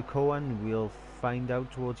after Cohen? We'll find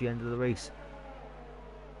out towards the end of the race.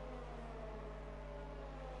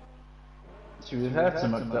 So we've heard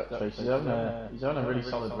some McDuck Face. He's on a really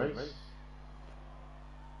solid race.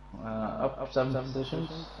 Up 7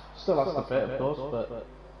 positions. Still has to pit, of course, but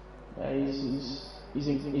yeah,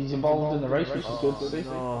 he's involved in the race, which is good to see.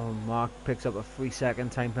 Oh, Mark picks up a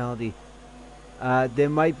 3-second time penalty. There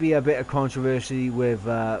might be a bit of controversy with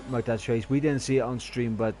Mark Dutch Race. We didn't see it on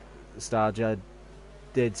stream, but Starja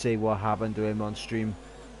did say what happened to him on stream.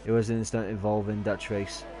 It was an incident involving Dutch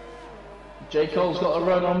Race. J. Cole's got a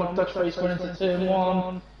run on McDutch Race going into turn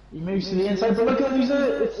 1. He moves to the inside, but look at who's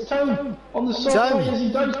there. It's Tone on the soft side as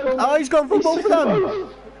he does go. Oh, he's gone for both of them.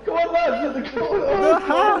 Go on, lad. The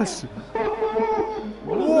Haas.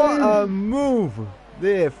 What a move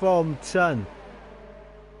there from Ton.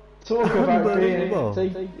 Talk about being,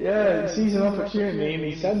 yeah, he sees an opportunity and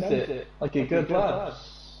he sent it like a good lad.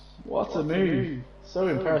 What a move. So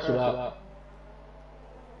impressed with that.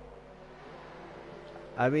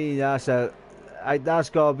 I mean, that's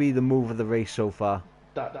got to be the move of the race so far.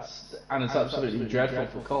 And it's absolutely dreadful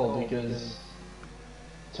for Cole because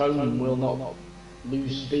Tone will not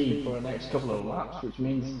lose speed for the next couple of laps, which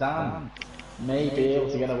means Dan may be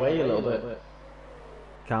able to get away a little bit.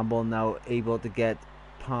 Campbell now able to get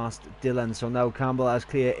past Dylan, so now Campbell has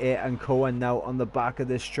clear air and Cohen now on the back of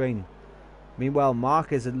this train. Meanwhile,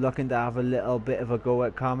 Mark is looking to have a little bit of a go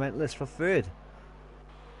at Car Mentalist for third.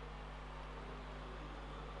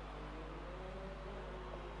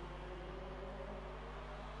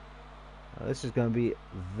 This is going to be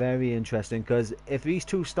very interesting because if these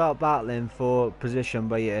two start battling for position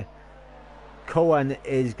by here, Cohen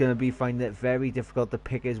is going to be finding it very difficult to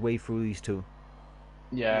pick his way through these two.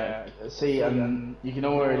 Yeah, see, you can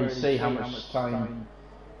already see how much time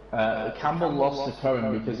Campbell lost to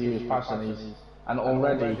Cohen because he was passing these, and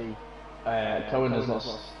already Cohen has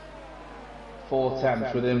lost 4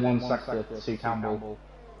 attempts within 1 sector to Campbell.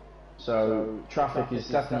 So traffic is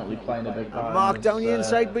definitely playing a big part. Mark down the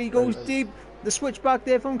inside, but he goes deep. The switch back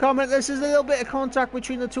there from Car Mentalist. There's a little bit of contact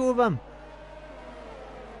between the two of them.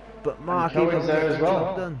 But Mark Cohen's there as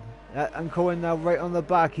well. Done. And Cohen now right on the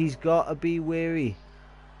back. He's got to be wary.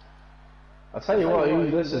 I'll tell you what, who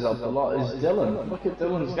this is up a lot is Dylan. Look at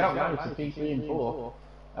Dylan's gap now to P3 and 4.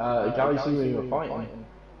 Guys who we were fighting.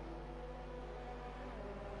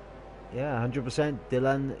 Yeah, 100%.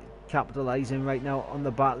 Dylan capitalising right now on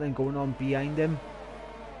the battling going on behind him.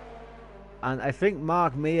 And I think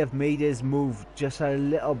Mark may have made his move just a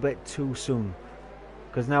little bit too soon.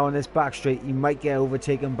 Because now on this back straight, he might get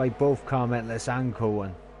overtaken by both Car Mentalist and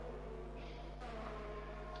Cohen.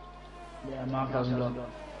 Yeah, Mark hasn't done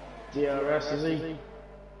DRS, is he?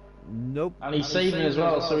 Nope. And he's saving as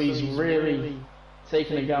well, so he's really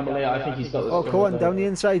taking a gamble here. I think he's got this. Oh, Cohen down the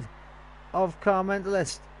inside of Car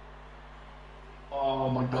Mentalist. Oh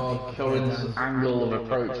my god, Cohen's angle of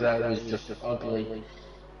approach there was just ugly.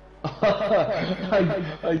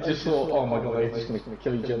 I just thought, oh my god, they're just going to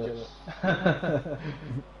kill each other.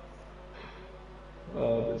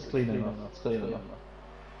 Oh, it's clean enough, it's clean enough.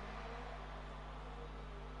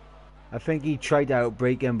 I think he tried to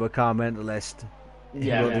outbrake him, but Car Mentalist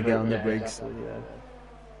able to get on the brakes. Exactly, yeah.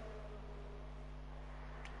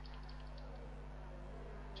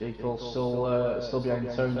 J. Cole's still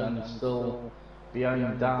behind Tone and still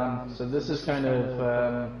behind Dan, so this is kind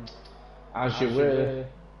of as you were.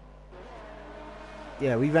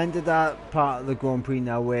 Yeah, we've entered that part of the Grand Prix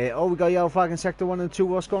now where, oh, we got yellow flag in Sector 1 and 2,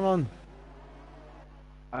 what's going on?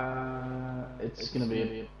 It's going to be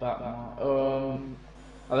a Batman.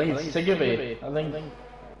 I think it's Tiggerby. I think.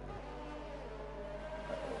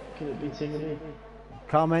 Could it be Tiggerby?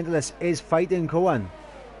 Car Mentalist is fighting Cohen.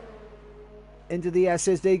 Into the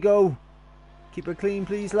S's they go. Keep it clean,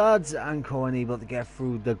 please, lads. And Cohen able to get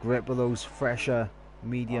through the grip of those fresher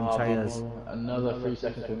medium tyres. Another 3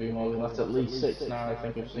 seconds for V-Morgan. That's at least 6 now, I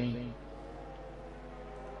think I've seen.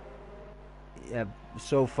 Yeah,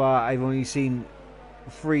 so far I've only seen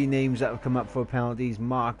 3 names that have come up for penalties.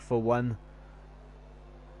 Mark for 1.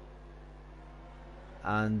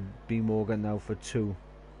 And B. Morgan now for 2.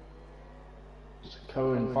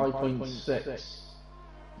 Cohen 5.6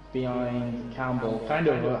 behind Campbell, kind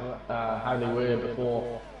of how they were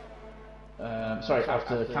before. Sorry,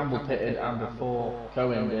 after Campbell pitted and before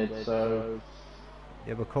Cohen did. So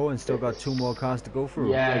yeah, but Cohen's still got 2 more cars to go through.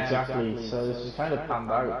 Yeah, exactly. So this has kind of panned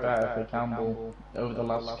out better for Campbell over the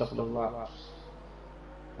last couple of laps.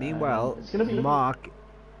 Meanwhile, Mark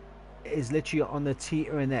is literally on the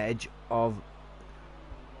teetering edge of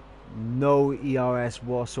no ERS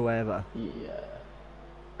whatsoever.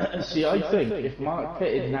 Yeah. See, I think if Mark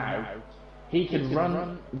pitted now, he could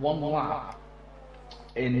run 1 lap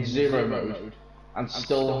in 0 mode and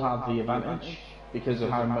still have the advantage because of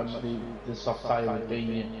how much the soft tyre would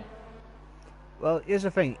be. Well, here's the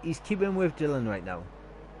thing, he's keeping with Dylan right now,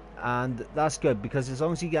 and that's good because as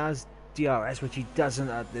long as he has DRS, which he doesn't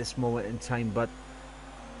at this moment in time, but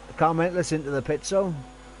Carl Mentless into the pit zone.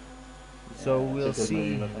 So Yeah, we'll it's a good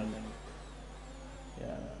see. move, I think.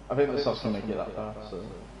 Yeah, I think the stop's gonna make it that far, so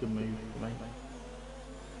good move for me.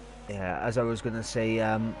 Yeah, as I was gonna say,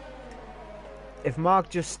 if Mark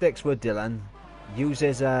just sticks with Dylan,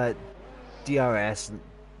 uses a DRS,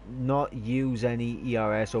 not use any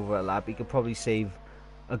ERS over a lap, he could probably save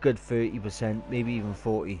a good 30%, maybe even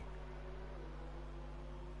 40.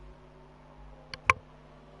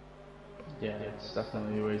 Yeah, it's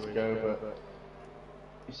definitely the way to go, but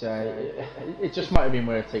you say it just might have been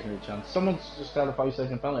worth taking a chance. Someone's just had a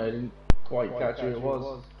 5-second penalty. I didn't quite catch who it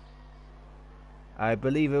was. I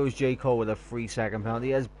believe it was J. Cole with a 3-second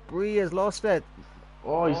penalty as Bree has lost it.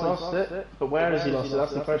 Oh, he's lost it. But where has he lost it?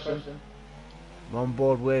 That's the question. I'm on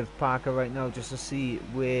board with Parker right now just to see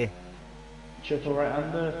where. Triple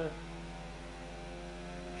right-hander.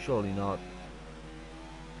 Surely not.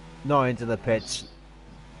 Not into the pits.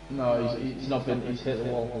 No, he's not been. He's hit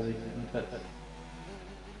the wall because he's in the pits.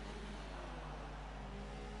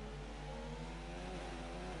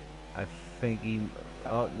 I think he.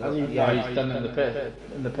 Oh no, yeah, he's done in the pit.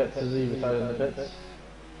 In the pits, has he retired in the pits?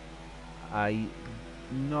 I'm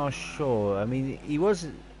not sure. I mean,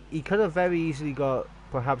 he could have very easily got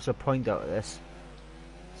perhaps a point out of this.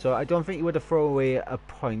 So I don't think he would have thrown away a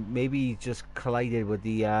point. Maybe he just collided with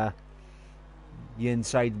the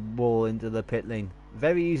inside wall into the pit lane.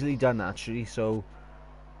 Very easily done actually. So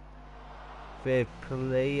fair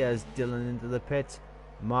play as Dylan into the pit.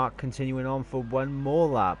 Mark continuing on for one more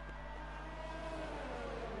lap.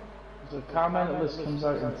 So Carl Mentless comes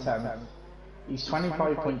out in 10th. He's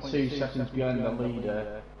 25.2 seconds behind the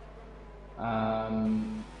leader.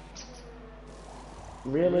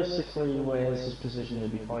 Realistically, where's his position? He'll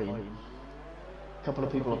be fighting. A couple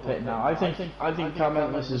of people are pitting now. I think Carl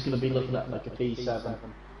Mentless is going to be looking at like a P7.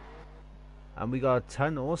 And we got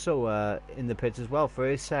Ton also in the pits as well for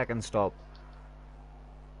his second stop.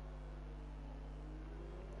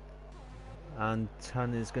 And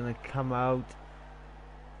Ton is going to come out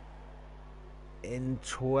in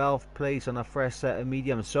 12th place on a fresh set of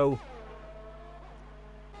mediums. So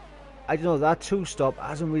I don't know, that 2-stop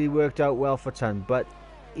hasn't really worked out well for Ton, but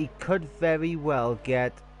he could very well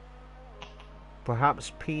get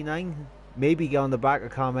perhaps P9, maybe get on the back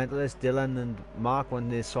of Carl Mentless, Dylan and Mark when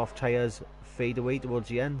their soft tyres fade away towards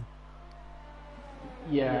the end.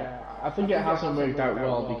 Yeah, I think it hasn't worked out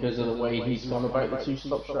well because of the way he's gone about the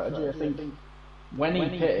 2-stop strategy. I think when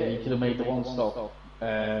he pitted, he could have made the 1-stop.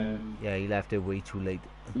 Yeah, he left it way too late.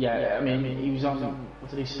 Yeah, I mean, he was on. What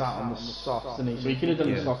did he start on the soft? Didn't he? So he could have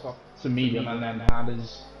done the soft to medium and then had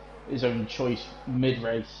his own choice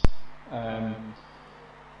mid-race. But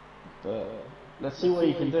let's see what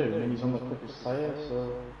he can do. I mean, he's on the quickest tyre,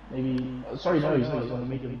 so maybe. Sorry, no, he's not. He's on the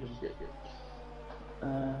medium.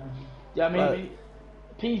 Yeah, I mean,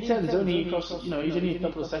 P10's only across. You know, he's only a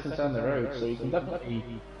couple of seconds down the road, so he can definitely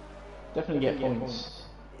get points.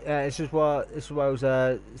 This is what I was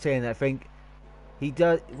saying. I think he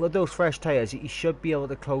does with those fresh tyres. He should be able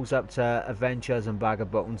to close up to Adventures and Bag of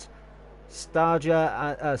Bones.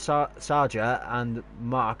 Sarja and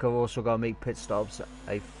Mark are also going to make pit stops,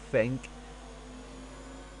 I think.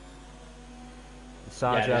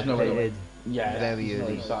 Sarja pitted very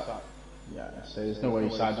early. Yeah, so there's no way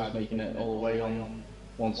Sarja's making it all the way on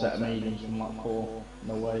one set of mediums from lap 4.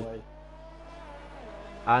 No way.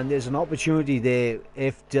 And there's an opportunity there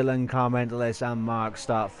if Dylan, Carl Mentless and Mark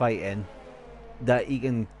start fighting that he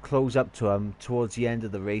can close up to them towards the end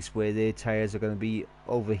of the race where their tyres are going to be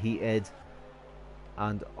overheated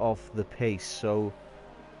and off the pace. So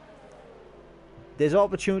there's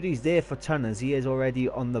opportunities there for Ton as he is already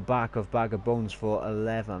on the back of Bag of Bones for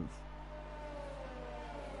 11th.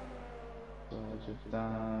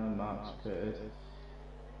 Mark's pitted.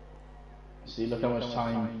 See, look how much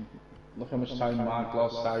time Mark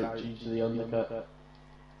lost out due to the undercut.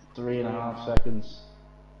 3.5 seconds.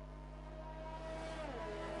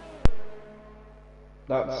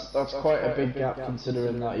 That's quite a big gap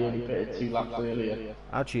considering that he only pitted 2 laps earlier.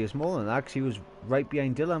 Actually, it's more than that because he was right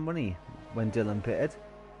behind Dylan, wasn't he, when Dylan pitted?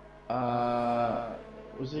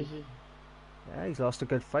 Was he? Yeah, he's lost a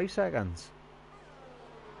good 5 seconds.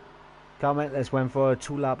 Carl Mentless went for a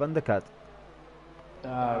 2-lap undercut.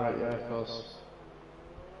 Right, yeah, of course.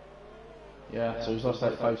 Yeah, so he's lost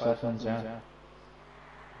like 5 seconds, yeah.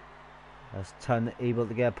 As Ton able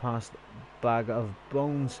to get past Bag of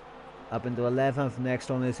Bones up into 11th.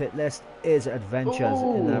 Next on his hit list is Adventures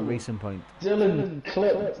in that racing point. Dylan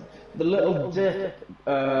clipped the little dip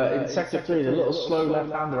in sector 3, the little slow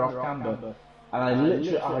left-hander off camber. And I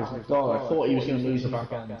literally, oh my god, I thought he was going to lose the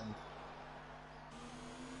back end.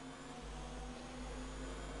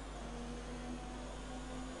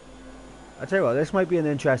 I tell you what, this might be an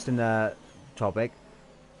interesting topic.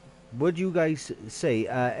 Would you guys say,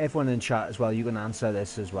 everyone in chat as well, you can answer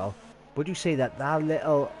this as well. Would you say that that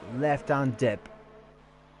little left-hand dip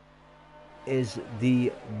is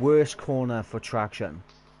the worst corner for traction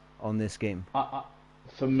on this game?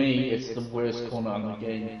 For me, it's the worst corner on the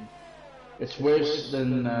game. It's worse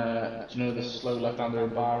than, the slow left-hander in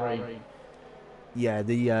Bahrain. Yeah,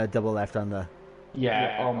 the double left-hander.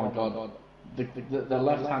 Yeah, oh my god. The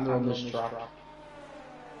left-hander on this track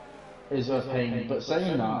is a pain. But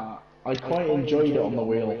saying that, I quite enjoyed it on the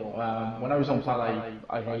wheel. When I was on Palais,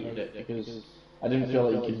 I hated it because I didn't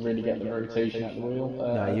feel like you could really get the rotation at the wheel.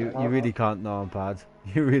 No, you really can't know on pad.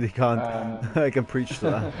 You really can't. I can preach to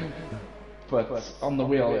that. But on the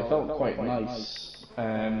wheel, it felt quite nice.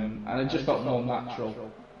 And it just felt more natural.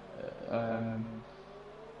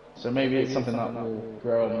 So maybe it's something that will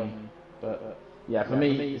grow on me. But yeah, for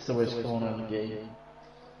me, it's the worst corner in the game.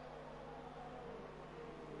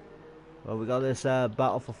 Well, we got this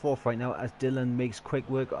battle for fourth right now as Dylan makes quick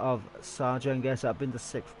work of Sarja and gets up into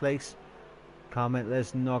sixth place.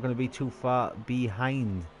 Carmentless not going to be too far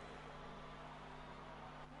behind.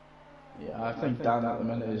 Yeah, I think Dan at the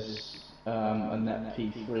minute is a net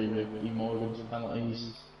P3 with E Morgan's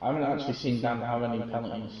penalties. I haven't actually seen Dan have any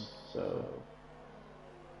penalties, so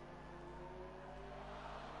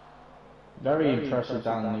very impressive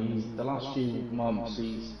Dan. The last few months,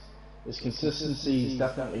 his consistency's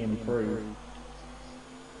definitely improved.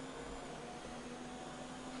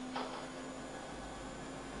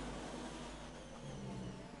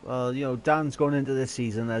 Well, you know, Dan's going into this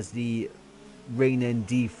season as the reigning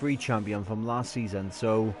D3 champion from last season,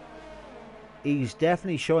 so he's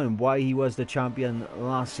definitely showing why he was the champion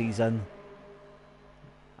last season.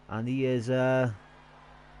 And he is,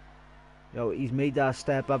 he's made that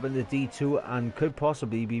step up into D2 and could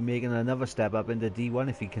possibly be making another step up into D1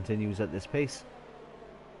 if he continues at this pace.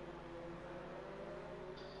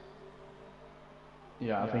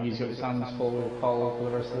 Yeah, I think he's got his hands full with Paul for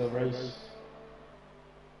the rest of the race.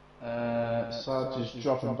 Sarge is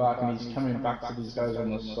dropping back and he's coming back to these guys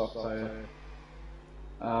on the soft tire.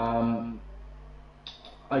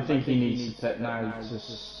 I think he needs to pit now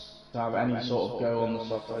to have any sort of go on the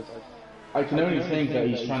soft tire. I can only think that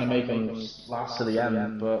he's trying to make them last to the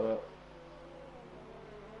end, but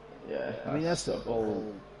yeah, I mean that's the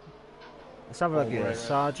ball. Let's have a look here.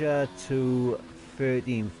 Sarja to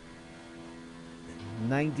 13th,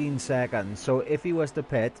 19 seconds. So if he was to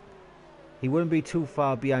pit, he wouldn't be too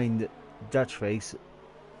far behind Dutch Face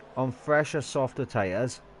on fresher, softer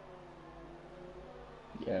tyres.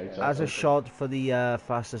 Yeah, exactly. As a shot for the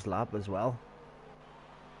fastest lap as well.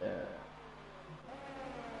 Yeah.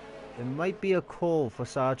 It might be a call for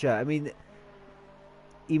Sarja. I mean,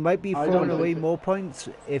 he might be throwing away more points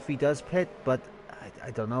if he does pit, but I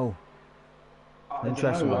don't know.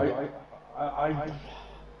 Interesting. I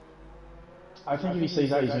think if he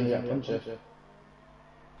stays out, he's going to get punctured.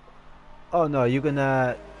 Oh no, you can.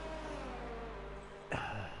 I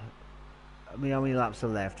mean, how many laps are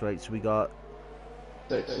left? Right, so we got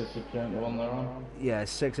 6 if you count the one they're on. Yeah,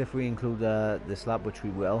 6 if we include this lap, which we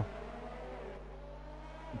will.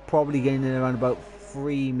 Probably getting in around about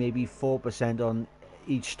 3, maybe 4% on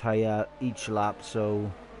each tyre, each lap. So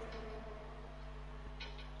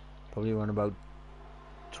probably around about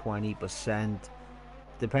 20%,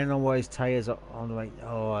 depending on what his tyres are on. Right.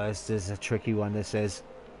 Oh, this is a tricky one. This is.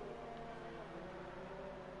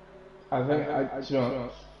 I think,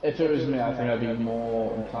 if it was me, I think I'd be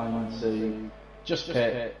more inclined to just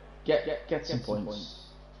pit, get some points.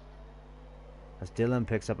 As Dylan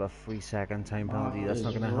picks up a 3-second time penalty, that's not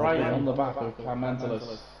going to help right him. On the back of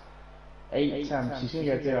Carmentless. 8 attempts, he's going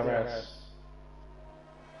to get DRS.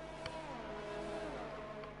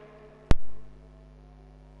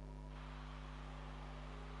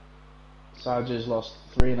 Sarge's lost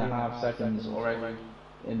 3.5 seconds already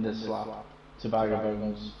in this lap to Bag of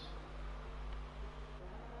Bones.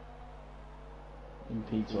 In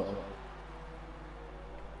P12.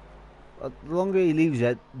 The longer he leaves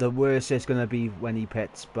it, the worse it's going to be when he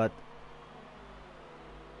pits. But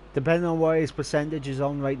depending on what his percentage is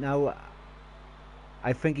on right now,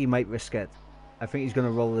 I think he might risk it. I think he's going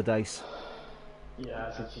to roll the dice. Yeah,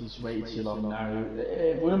 I think he's waited too long now.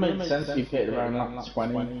 It wouldn't make sense if he pitted around lap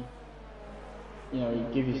 20. You know, you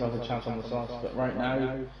give yourself a chance on the sauce. But right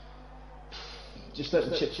now, just let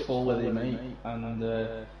the chips fall where they may. And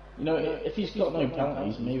if he's got no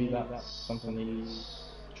penalties, maybe that's something he's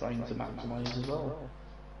trying to maximise as well.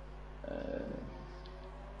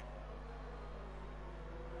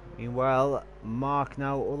 Meanwhile, Mark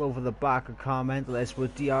now all over the back of Carmentless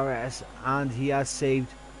with DRS, and he has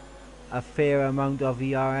saved a fair amount of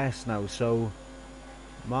ERS now, so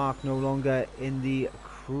Mark no longer in the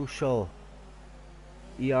crucial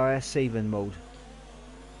ERS saving mode.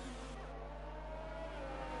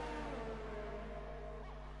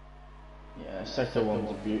 Yeah, Sector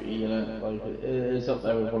 1's a beauty, you know, like, it is up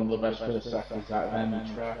there with one of the best first sectors out of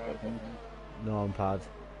any track, I think. No on pad.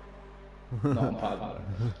 Not on pad,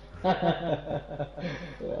 yeah,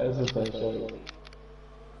 it's a fair shot.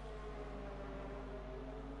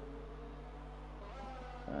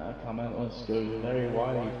 Comment, let's go very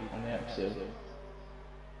wide on the exit.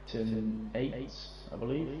 Turn 8, I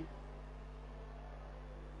believe.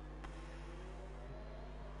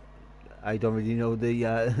 I don't really know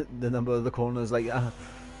the number of the corners like that.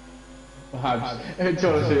 It's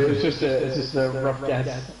just a rough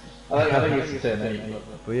guess. I think it's a turn 8.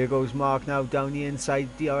 But here goes Mark now down the inside,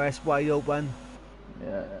 DRS wide open.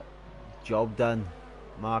 Yeah. Job done.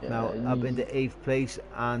 Mark now up into 8th place,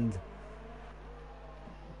 and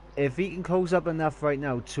if he can close up enough right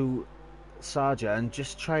now to Sarja and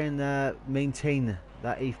just try and maintain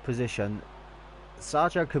that 8th position,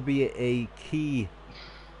 Sarja could be a key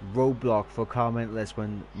roadblock for Car Mentalist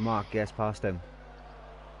when Mark gets past him.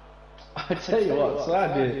 I tell you what,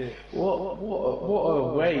 Sarja, what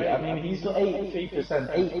a way. I mean, he's got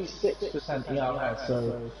 83%, 86% ERS,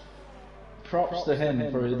 so props to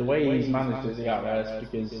him for the way he's managed his ERS,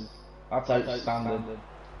 because that's outstanding.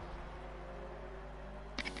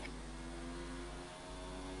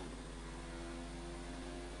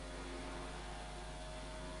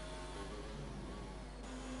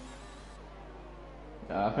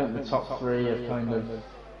 I think the top 3 have kind of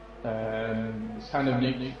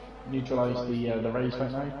neutralised the race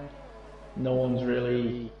right now. No one's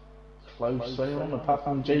really close to anyone apart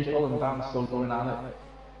from J. Cole and Dan still going at it.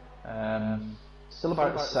 Still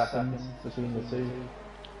about a second between the two.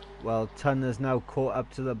 Well, Ton is now caught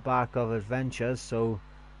up to the back of Adventures, so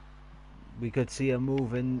we could see a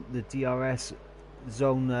move in the DRS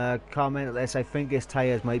zone. Car Mentalist, I think his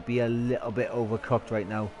tyres might be a little bit overcooked right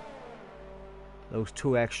now. Those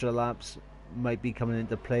 2 extra laps might be coming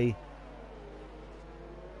into play.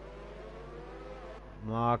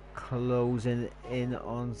 Mark closing in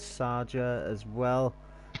on Sarja as well.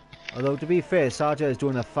 Although to be fair, Sarja is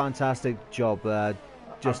doing a fantastic job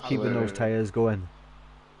just keeping those tyres going.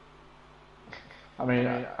 I mean,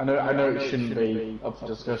 I know it shouldn't be up for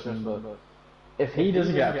discussion, but if he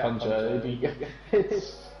doesn't get a puncture,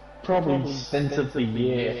 it's probably stint of the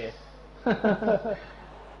year.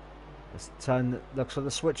 This Ton looks for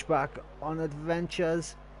the switchback on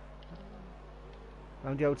Adventures.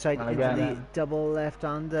 Round the outside into the double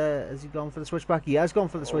left-hander. Has he gone for the switchback? He has gone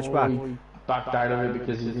for the switchback. He backed out of it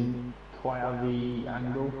because he didn't quite have the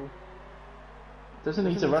angle. Doesn't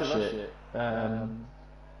need to rush it.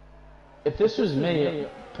 If this was me,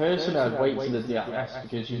 personally, I'd wait to the DRS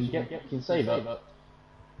because you can save up.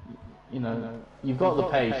 You know, you've got the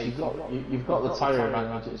pace, you've got the tyre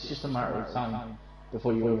advantage. It's just a matter of time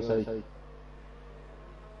before you overtake.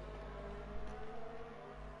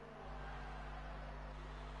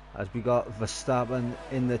 As we got Verstappen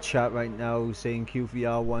in the chat right now saying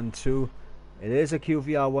QVR 1-2. It is a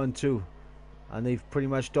QVR 1-2, and they've pretty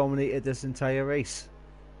much dominated this entire race.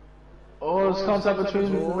 Oh, there's contact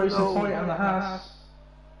between the Racing Point and the Haas.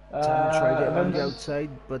 Tried it on the outside,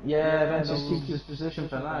 but yeah, Ventus keeps his position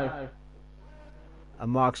for now.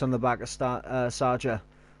 And Mark's on the back of Sarja.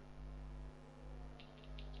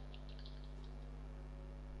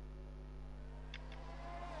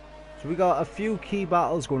 So we got a few key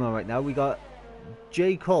battles going on right now. We got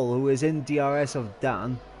J. Cole, who is in DRS of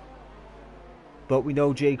Dan, but we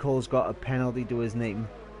know J. Cole's got a penalty to his name.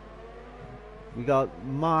 We got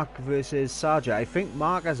Mark versus Sarja. I think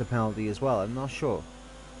Mark has a penalty as well, I'm not sure.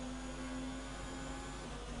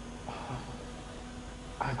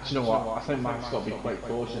 Do you know what? I think Mark's got to be quite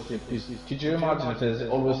cautious. Because could you imagine if there's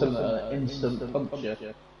all of a sudden an instant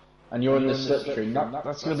puncture and you're in the slipstream?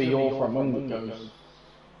 That's going to be your front wing that goes.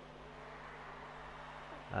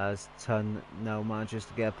 As Ton now manages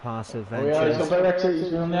to get past Oh Adventures. yeah, he's got better exit, he's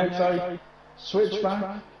been on the outside. Switch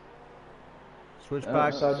back. Switch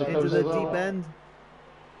back into the deep end.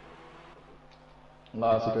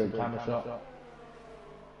 No, that's a great camera shot.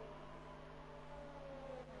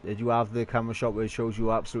 Did you have the camera shot where it shows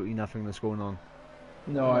you absolutely nothing that's going on?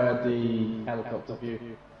 No, I had the helicopter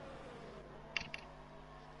view.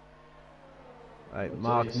 Right,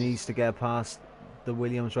 Mark needs to get past the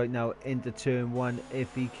Williams right now into turn 1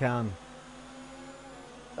 if he can.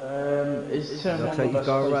 Is turn Looks 1 like he's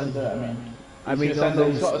got to run. I mean, on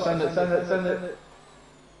those... He's got to send it.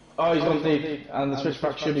 Oh, he's gone deep, and the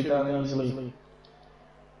switchback should be done easily.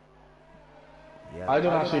 Yeah, I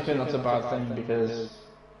don't actually think that's a bad thing because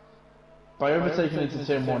by overtaking into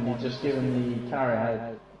turn 1, you're just giving the carrier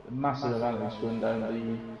head a massive advantage going down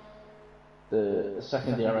the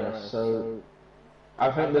second DRS. So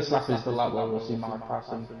I think this lap is the lap where we'll see Mark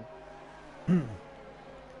passing.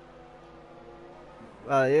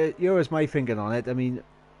 Here was my thinking on it. I mean,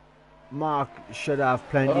 Mark should have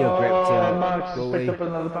plenty of grip to Mark's go picked away. up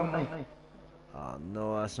another penalty. Oh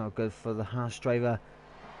no, that's not good for the Haas driver.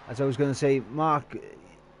 As I was going to say, Mark,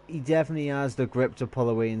 he definitely has the grip to pull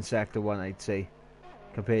away in Sector 1, I'd say,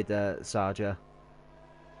 compared to Sarja.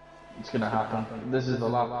 It's going to happen. This is the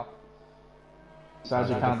lap.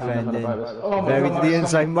 Sarja can't do nothing about this. Oh my Very God, to the Mark's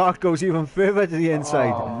inside. gone. Mark goes even further to the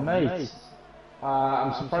inside. Oh, mate.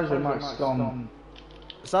 I'm surprised when Mark's gone.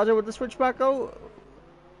 Sarja with the switchback go.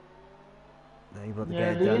 No, he got the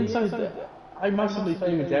Yeah, get the done. inside there. I massively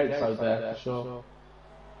favoured the outside there, for sure.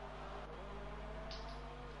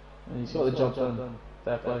 And he's got the job done.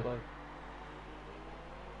 Fair play.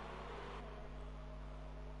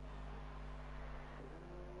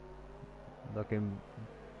 Looking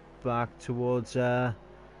back towards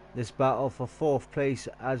this battle for 4th place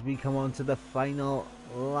as we come on to the final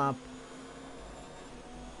lap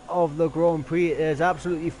of the Grand Prix. It has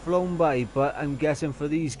absolutely flown by, but I'm guessing for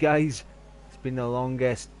these guys it's been the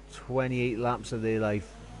longest 28 laps of their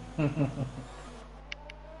life.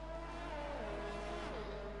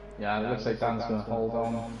 Yeah, it looks like Dan's going to hold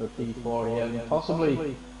on for P4 here and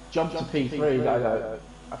possibly jump to P3.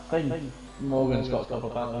 I think Morgan's got a couple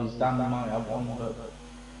of penalties. Dan might have one, but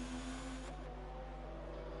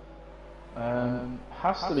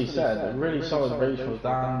has to be said, a really solid race for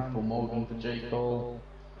Dan, for Morgan, for J. Cole,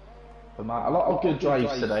 for Matt. A lot of good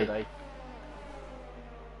drives today.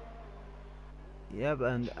 Yeah,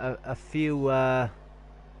 and a few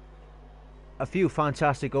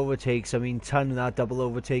fantastic overtakes. I mean, turning that double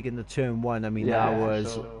overtake into turn 1. I mean, Yeah,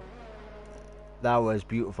 that was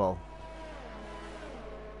beautiful.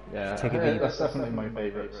 Yeah, Take a beat. that's definitely my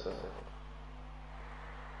favourite. So.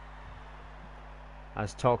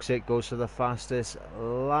 As Toxic goes for the fastest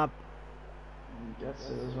lap. Gets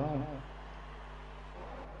it as well.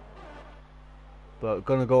 But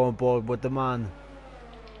gonna go on board with the man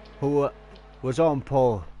who was on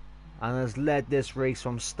pole and has led this race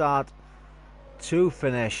from start to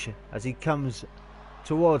finish as he comes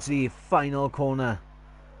towards the final corner.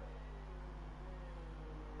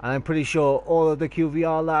 And I'm pretty sure all of the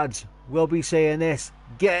QVR lads will be saying this: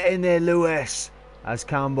 get in there, Lewis, as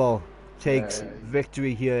Campbell takes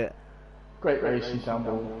victory here. Great race from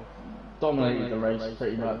Campbell. Dominated the race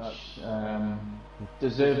pretty much.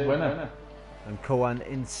 Deserved winner. And Cohen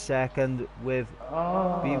in second with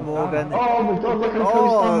Oh, B. Morgan. Oh my God, look how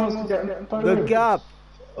close Dan was to getting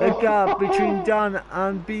The gap between Dan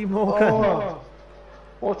and B. Morgan. Oh,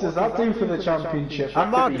 what does that do for the championship?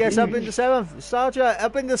 And Mark gets up into 7th. Sarja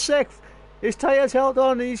up into 6th. His tyres held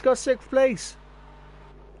on and he's got 6th place.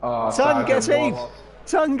 Son gets 8th.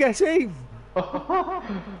 Son gets 8th.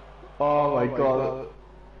 Oh my God.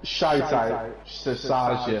 Shout out to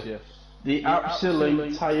Sarja. The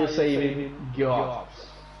absolute tyre saving god.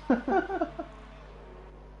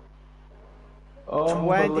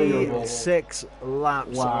 26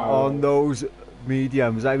 laps on those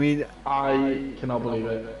mediums. I mean, I cannot believe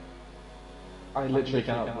it. I literally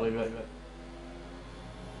cannot believe it.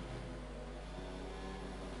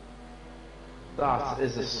 That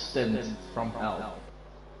is a stint from hell.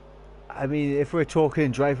 I mean, if we're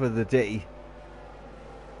talking driver of the day,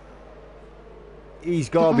 he's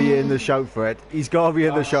got to be in the shout for it. He's got to be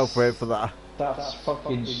in the shout for it for that. That's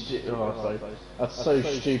fucking stupid. Oh, that's so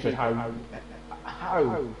stupid. How?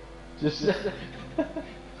 Just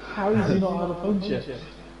how is he not had a punch yet?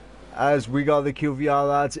 As we got the QVR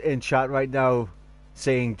lads in chat right now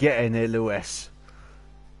saying, get in there, Lewis.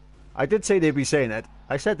 I did say they'd be saying it.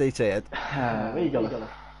 I said they'd say it. There you go.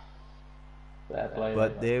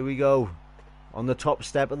 But there we go. On the top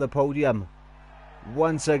step of the podium.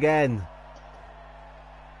 Once again.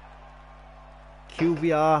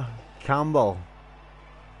 QVR Campbell.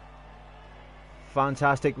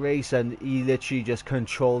 Fantastic race, and he literally just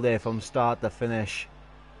controlled it from start to finish.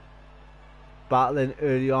 Battling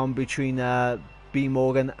early on between B.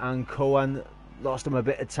 Morgan and Cohen. Lost him a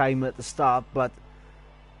bit of time at the start, but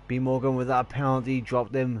B. Morgan with that penalty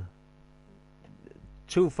dropped him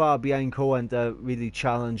too far behind Cohen to really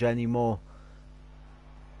challenge anymore.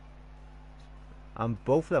 And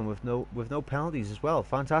both of them with no penalties as well.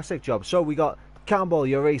 Fantastic job. So we got Campbell,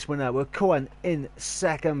 your race winner, with Cohen in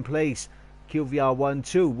second place. QVR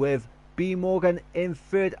 1-2 with B. Morgan in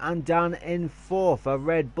third and Dan in fourth. A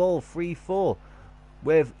Red Bull 3-4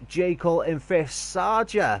 with J. Cole in fifth.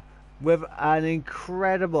 Sarja with an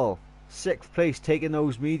incredible 6th place, taking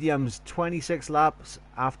those mediums, 26 laps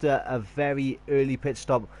after a very early pit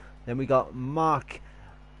stop. Then we got Mark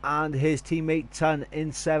and his teammate Ton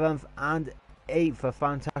in 7th and 8th. A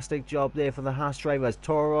fantastic job there for the Haas drivers.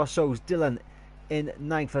 Toro Rosso's Dylan in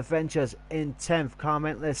 9th, Adventures in 10th,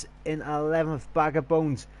 Carmentless in 11th, Bag of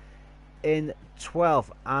Bones in 12th,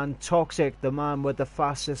 and Toxic, the man with the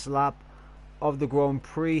fastest lap of the Grand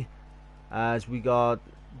Prix, as we got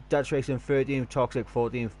Dutch Racing 13th, Toxic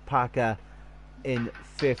 14th, Packer in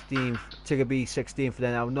 15th, Tigger B 16th,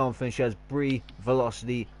 then our non-finishers Bree,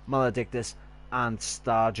 Velocity, Maledictus and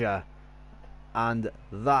Starger. And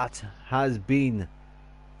that has been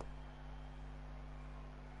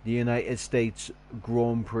the United States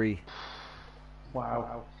Grand Prix.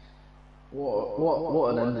 Wow.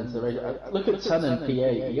 What an ending to the race. Look at Ten in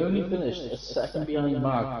P8. He only finished a second behind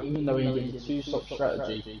Mark, even though he did a 2-stop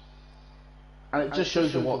strategy. And it just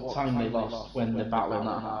shows you what time they lost when they're battling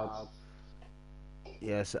that hard.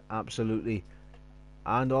 Yes, absolutely.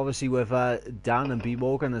 And obviously with Dan and B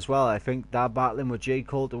Morgan as well. I think that battling with J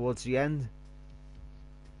Cole towards the end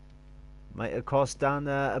might have cost Dan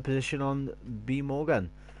a position on B Morgan.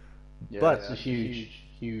 Yeah, but it's a huge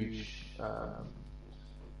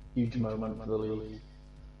moment for the league.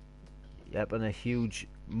 Yep, and a huge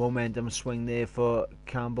momentum swing there for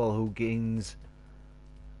Campbell, who gains,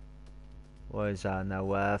 what is that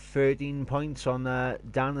now, 13 points on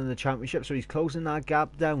Dan in the championship, so he's closing that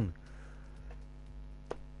gap down.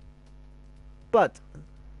 But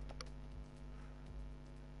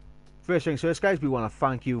first things first, guys, we want to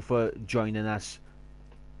thank you for joining us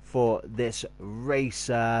for this race.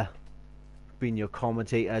 Being your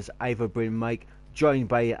commentators, Ivor, Bryn, Mike, joined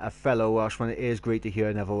by a fellow Welshman. It is great to hear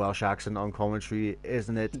another Welsh accent on commentary,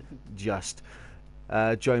 isn't it? Just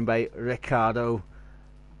joined by Ricardo,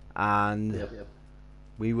 and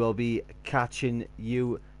we will be catching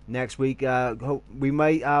you next week. We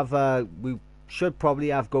might have, we should probably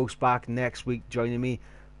have Ghost back next week joining me,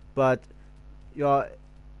 but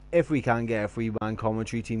if we can get a 3-man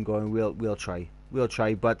commentary team going, we'll try.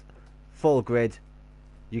 But full grid,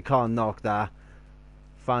 you can't knock that.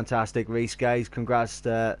 Fantastic race, guys. Congrats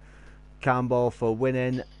to Campbell for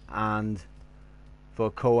winning, and for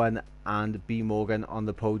Cohen and B Morgan on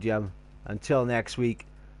the podium. Until next week,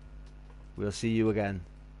 we'll see you again.